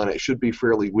North Carolina, it should be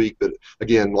fairly weak. But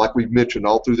again, like we've mentioned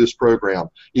all through this program,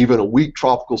 even a weak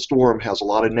tropical storm has a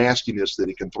lot of nastiness that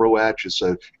it can throw at you,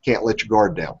 so can't let your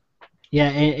guard down. Yeah,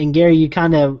 and Gary, you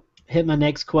kind of hit my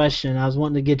next question. I was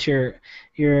wanting to get your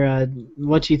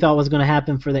what you thought was going to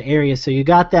happen for the area. So you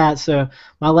got that. So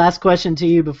my last question to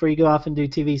you before you go off and do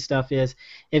TV stuff is,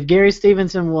 if Gary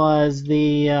Stevenson was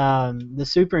the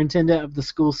superintendent of the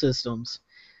school systems,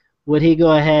 would he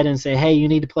go ahead and say, hey, you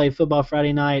need to play football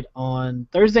Friday night on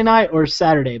Thursday night or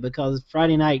Saturday? Because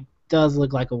Friday night does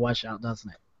look like a washout,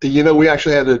 doesn't it? We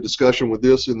actually had a discussion with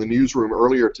this in the newsroom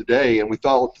earlier today, and we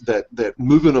thought that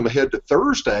moving them ahead to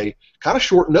Thursday, kind of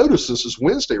short notice. This is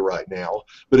Wednesday right now,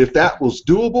 but if that was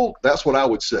doable, that's what I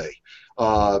would say.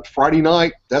 Friday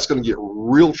night, that's going to get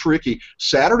real tricky.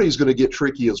 Saturday is going to get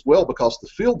tricky as well because the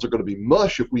fields are going to be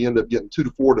mush if we end up getting 2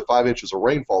 to 4 to 5 inches of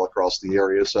rainfall across the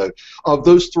area. So of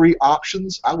those three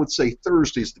options, I would say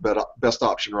Thursday's the best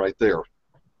option right there.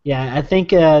 Yeah, I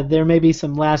think there may be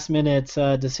some last-minute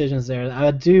decisions there. I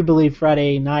do believe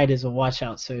Friday night is a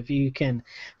washout, so if you can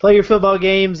play your football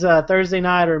games Thursday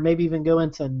night or maybe even go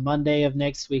into Monday of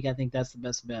next week, I think that's the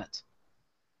best bet.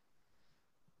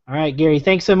 All right, Gary,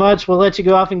 thanks so much. We'll let you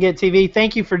go off and get TV.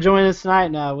 Thank you for joining us tonight,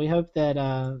 and we hope that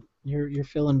you're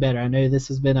feeling better. I know this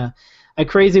has been a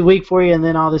crazy week for you, and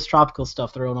then all this tropical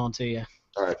stuff thrown on to you.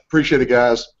 All right, appreciate it,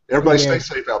 guys. Everybody stay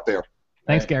safe out there.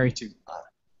 Thanks, Gary.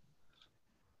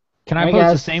 Can I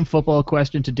pose the same football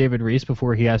question to David Reese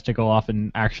before he has to go off and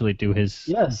actually do his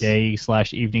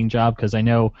day/evening job? Because I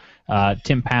know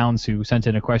Tim Pounds, who sent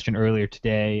in a question earlier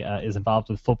today, is involved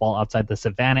with football outside the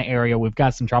Savannah area. We've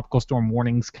got some tropical storm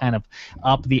warnings kind of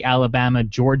up the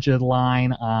Alabama-Georgia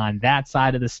line on that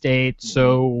side of the state.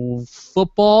 So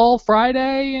football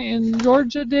Friday in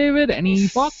Georgia, David, any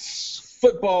thoughts?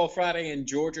 football Friday in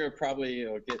Georgia probably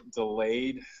will get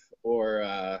delayed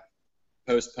or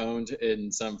postponed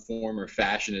in some form or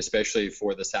fashion, especially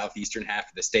for the southeastern half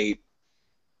of the state.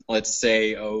 Let's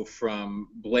say, from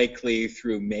Blakely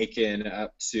through Macon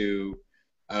up to,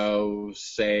 I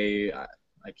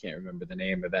can't remember the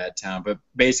name of that town, but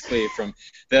basically from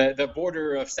the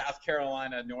border of South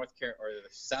Carolina,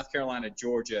 South Carolina,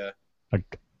 Georgia.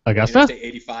 Augusta? Interstate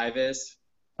 85 is.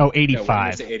 Oh, 85. No,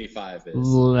 Interstate 85 is.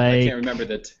 Lake. I can't remember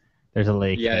that. There's a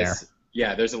lake there.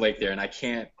 Yeah, there's a lake there, and I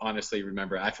can't honestly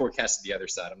remember. I forecasted the other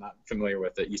side. I'm not familiar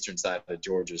with the eastern side of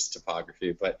Georgia's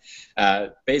topography, but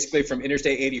basically from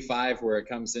Interstate 85, where it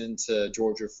comes into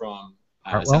Georgia from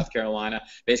South Carolina,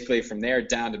 basically from there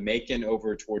down to Macon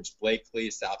over towards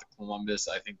Blakely, south of Columbus.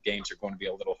 I think games are going to be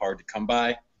a little hard to come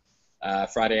by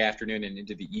Friday afternoon and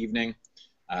into the evening.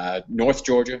 North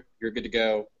Georgia, you're good to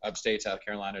go. Upstate South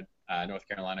Carolina, North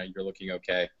Carolina, you're looking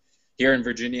okay. Here in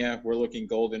Virginia, we're looking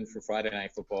golden for Friday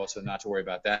Night Football, so not to worry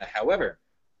about that. However,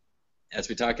 as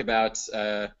we talk about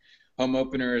home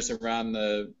openers around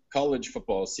the college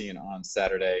football scene on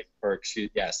Saturday,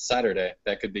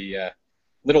 that could be a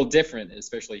little different,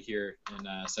 especially here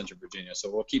in Central Virginia.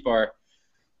 So we'll keep our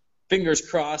fingers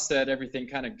crossed that everything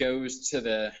kind of goes to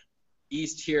the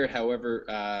east here.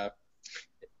 However,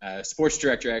 sports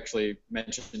director actually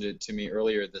mentioned it to me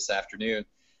earlier this afternoon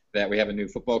that we have a new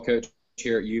football coach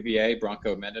here at UVA,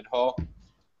 Bronco Mendenhall.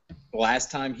 The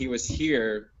last time he was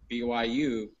here,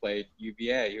 BYU played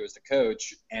UVA. He was the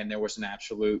coach, and there was an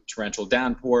absolute torrential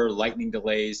downpour, lightning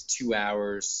delays, 2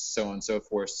 hours, so on and so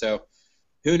forth. So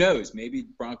who knows? Maybe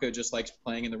Bronco just likes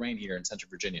playing in the rain here in Central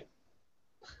Virginia.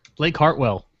 Blake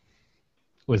Hartwell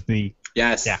was the...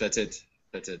 Yes, yeah. That's it.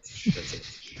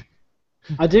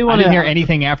 I didn't hear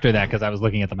anything after that because I was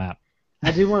looking at the map. I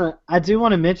do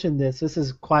want to mention this. This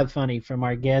is quite funny from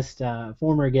our guest,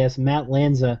 former guest Matt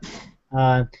Lanza.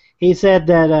 He said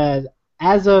that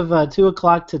as of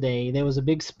 2:00 today, there was a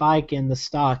big spike in the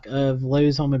stock of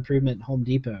Lowe's Home Improvement Home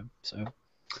Depot. So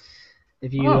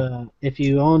if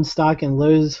you own stock in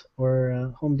Lowe's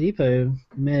or Home Depot, you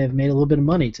may have made a little bit of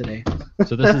money today.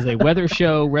 So this is a weather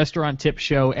show, restaurant tip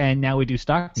show, and now we do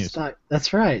stock news.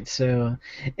 That's right. So,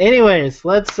 anyways,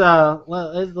 let's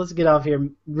get off here.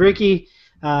 Ricky,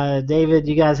 David,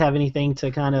 you guys have anything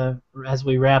to kind of, as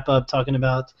we wrap up, talking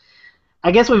about? I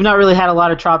guess we've not really had a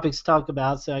lot of topics to talk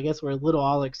about, so I guess we're a little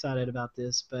all excited about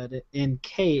this. But in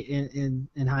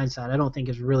hindsight, I don't think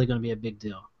it's really going to be a big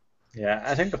deal. Yeah,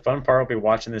 I think the fun part will be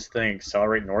watching this thing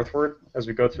accelerate northward as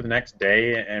we go through the next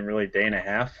day and really day and a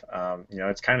half.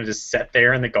 It's kind of just set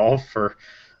there in the Gulf for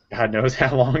God knows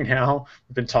how long now.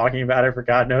 We've been talking about it for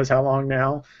God knows how long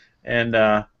now. And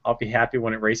I'll be happy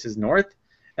when it races north.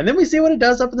 And then we see what it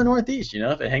does up in the Northeast.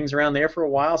 If it hangs around there for a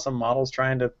while, some model's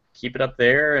trying to keep it up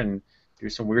there and do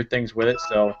some weird things with it.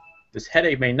 So this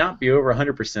headache may not be over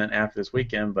 100% after this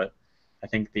weekend, but I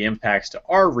think the impacts to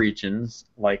our regions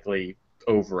likely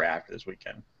over after this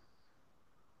weekend.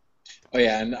 Oh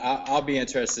yeah, and I'll be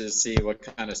interested to see what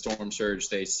kind of storm surge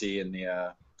they see in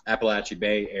the Appalachian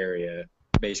Bay area,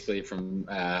 basically from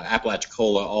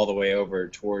Apalachicola all the way over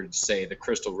towards, say, the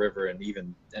Crystal River and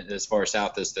even as far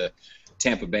south as the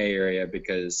Tampa Bay area,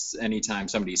 because anytime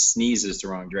somebody sneezes the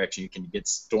wrong direction, you can get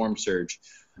storm surge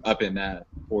up in that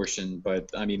portion.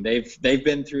 But I mean, they've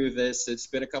been through this. It's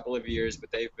been a couple of years, but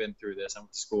they've been through this. I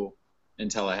went to school in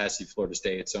Tallahassee, Florida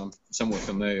State, so I'm somewhat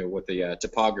familiar with the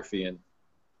topography and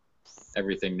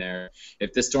everything there.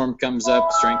 If this storm comes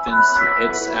up, strengthens,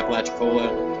 hits Apalachicola,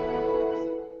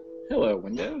 hello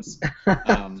Windows.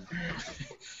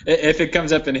 If it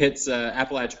comes up and hits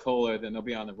Apalachicola, then they'll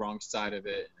be on the wrong side of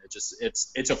it.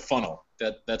 It's a funnel.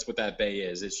 That's what that bay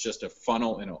is. It's just a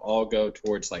funnel, and it'll all go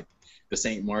towards like the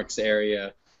St. Mark's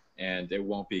area, and it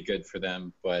won't be good for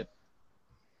them. But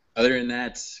other than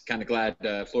that, kind of glad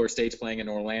Florida State's playing in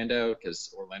Orlando,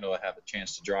 because Orlando will have a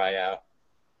chance to dry out.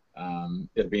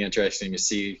 It'll be interesting to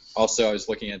see. Also, I was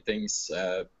looking at things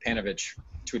Panovich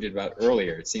tweeted about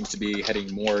earlier. It seems to be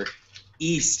heading more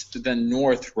east than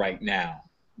north right now.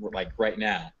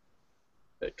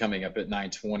 Coming up at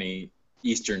 9:20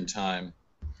 Eastern time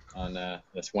on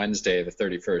this Wednesday, the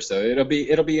 31st. So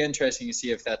it'll be interesting to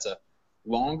see if that's a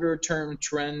longer term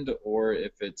trend or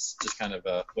if it's just kind of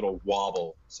a little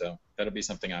wobble. So that'll be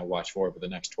something I watch for the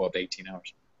next 12 to 18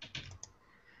 hours.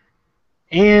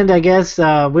 And I guess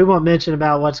we won't mention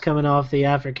about what's coming off the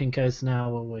African coast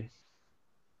now, will we?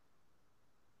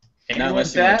 And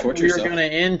with that, we are going to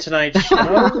end tonight's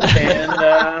show,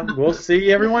 and we'll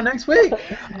see everyone next week.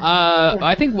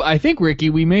 I think, Ricky,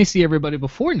 we may see everybody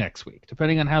before next week,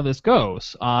 depending on how this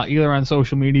goes, either on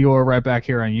social media or right back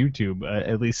here on YouTube.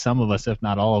 At least some of us, if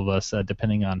not all of us,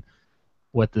 depending on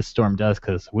what this storm does,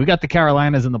 because we got the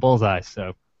Carolinas in the bullseye.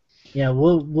 So Yeah,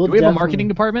 we'll do we have a definitely- marketing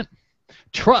department?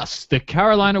 Trust the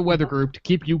Carolina Weather Group to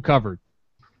keep you covered.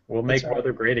 We'll make That's right.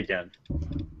 weather great again.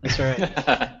 That's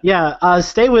right. Yeah,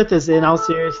 stay with us. In all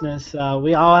seriousness,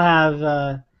 we all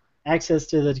have access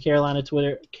to the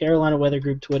Carolina Weather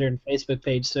Group Twitter and Facebook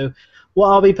page. So we'll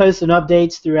all be posting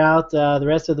updates throughout the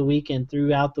rest of the week and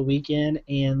throughout the weekend.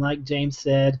 And like James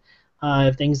said,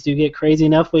 if things do get crazy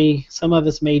enough, some of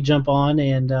us may jump on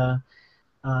and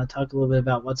talk a little bit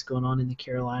about what's going on in the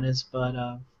Carolinas.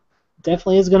 But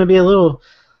definitely is going to be a little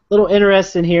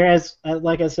interesting here. As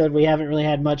like I said, we haven't really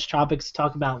had much topics to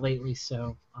talk about lately.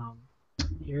 So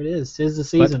here it is. Tis the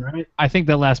season, right? I think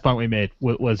the last point we made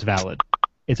was valid.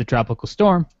 It's a tropical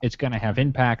storm. It's going to have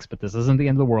impacts, but this isn't the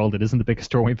end of the world. It isn't the biggest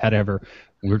storm we've had ever.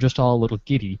 We're just all a little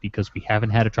giddy because we haven't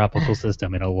had a tropical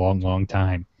system in a long, long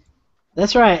time.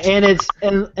 That's right, and it's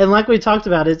and like we talked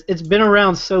about, it's been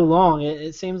around so long.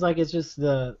 It seems like it's just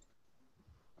I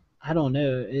don't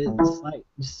know. It's like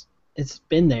it's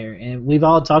been there, and we've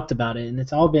all talked about it, and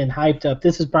it's all been hyped up.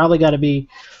 This has probably got to be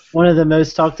one of the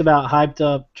most talked about, hyped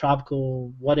up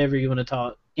tropical, whatever you want to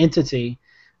talk, entity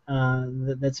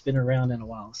that's been around in a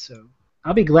while. So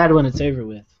I'll be glad when it's over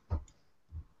with.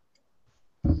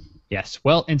 Yes.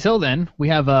 Well, until then, we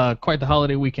have quite the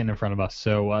holiday weekend in front of us.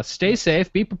 So stay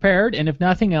safe, be prepared, and if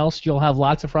nothing else, you'll have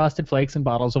lots of Frosted Flakes and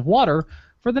bottles of water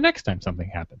for the next time something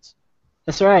happens.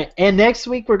 That's right. And next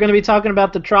week we're going to be talking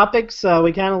about the tropics.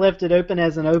 We kind of left it open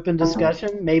as an open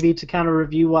discussion, maybe to kind of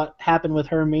review what happened with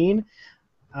Hermine,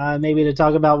 maybe to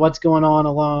talk about what's going on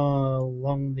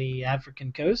along the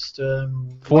African coast.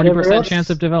 40% chance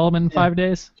of development in 5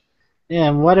 days? Yeah,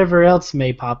 and whatever else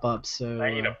may pop up. So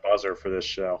I need a buzzer for this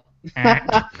show.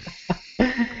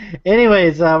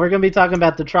 Anyways, we're going to be talking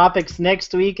about the tropics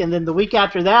next week, and then the week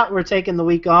after that we're taking the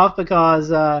week off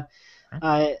because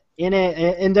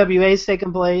NWA is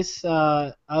taking place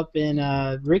up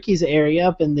in Ricky's area,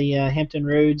 up in the Hampton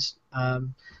Roads,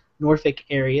 Norfolk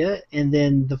area, and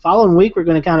then the following week we're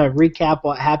going to kind of recap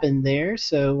what happened there.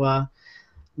 So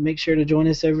make sure to join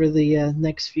us over the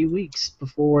next few weeks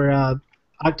before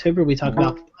October. We talk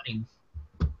about flooding.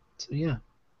 So yeah,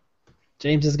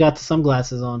 James has got the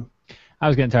sunglasses on. I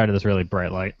was getting tired of this really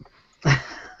bright light.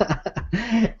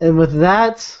 And with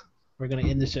that, we're going to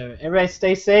end the show. Everybody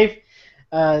stay safe.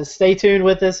 Stay tuned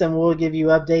with us, and we'll give you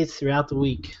updates throughout the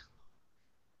week.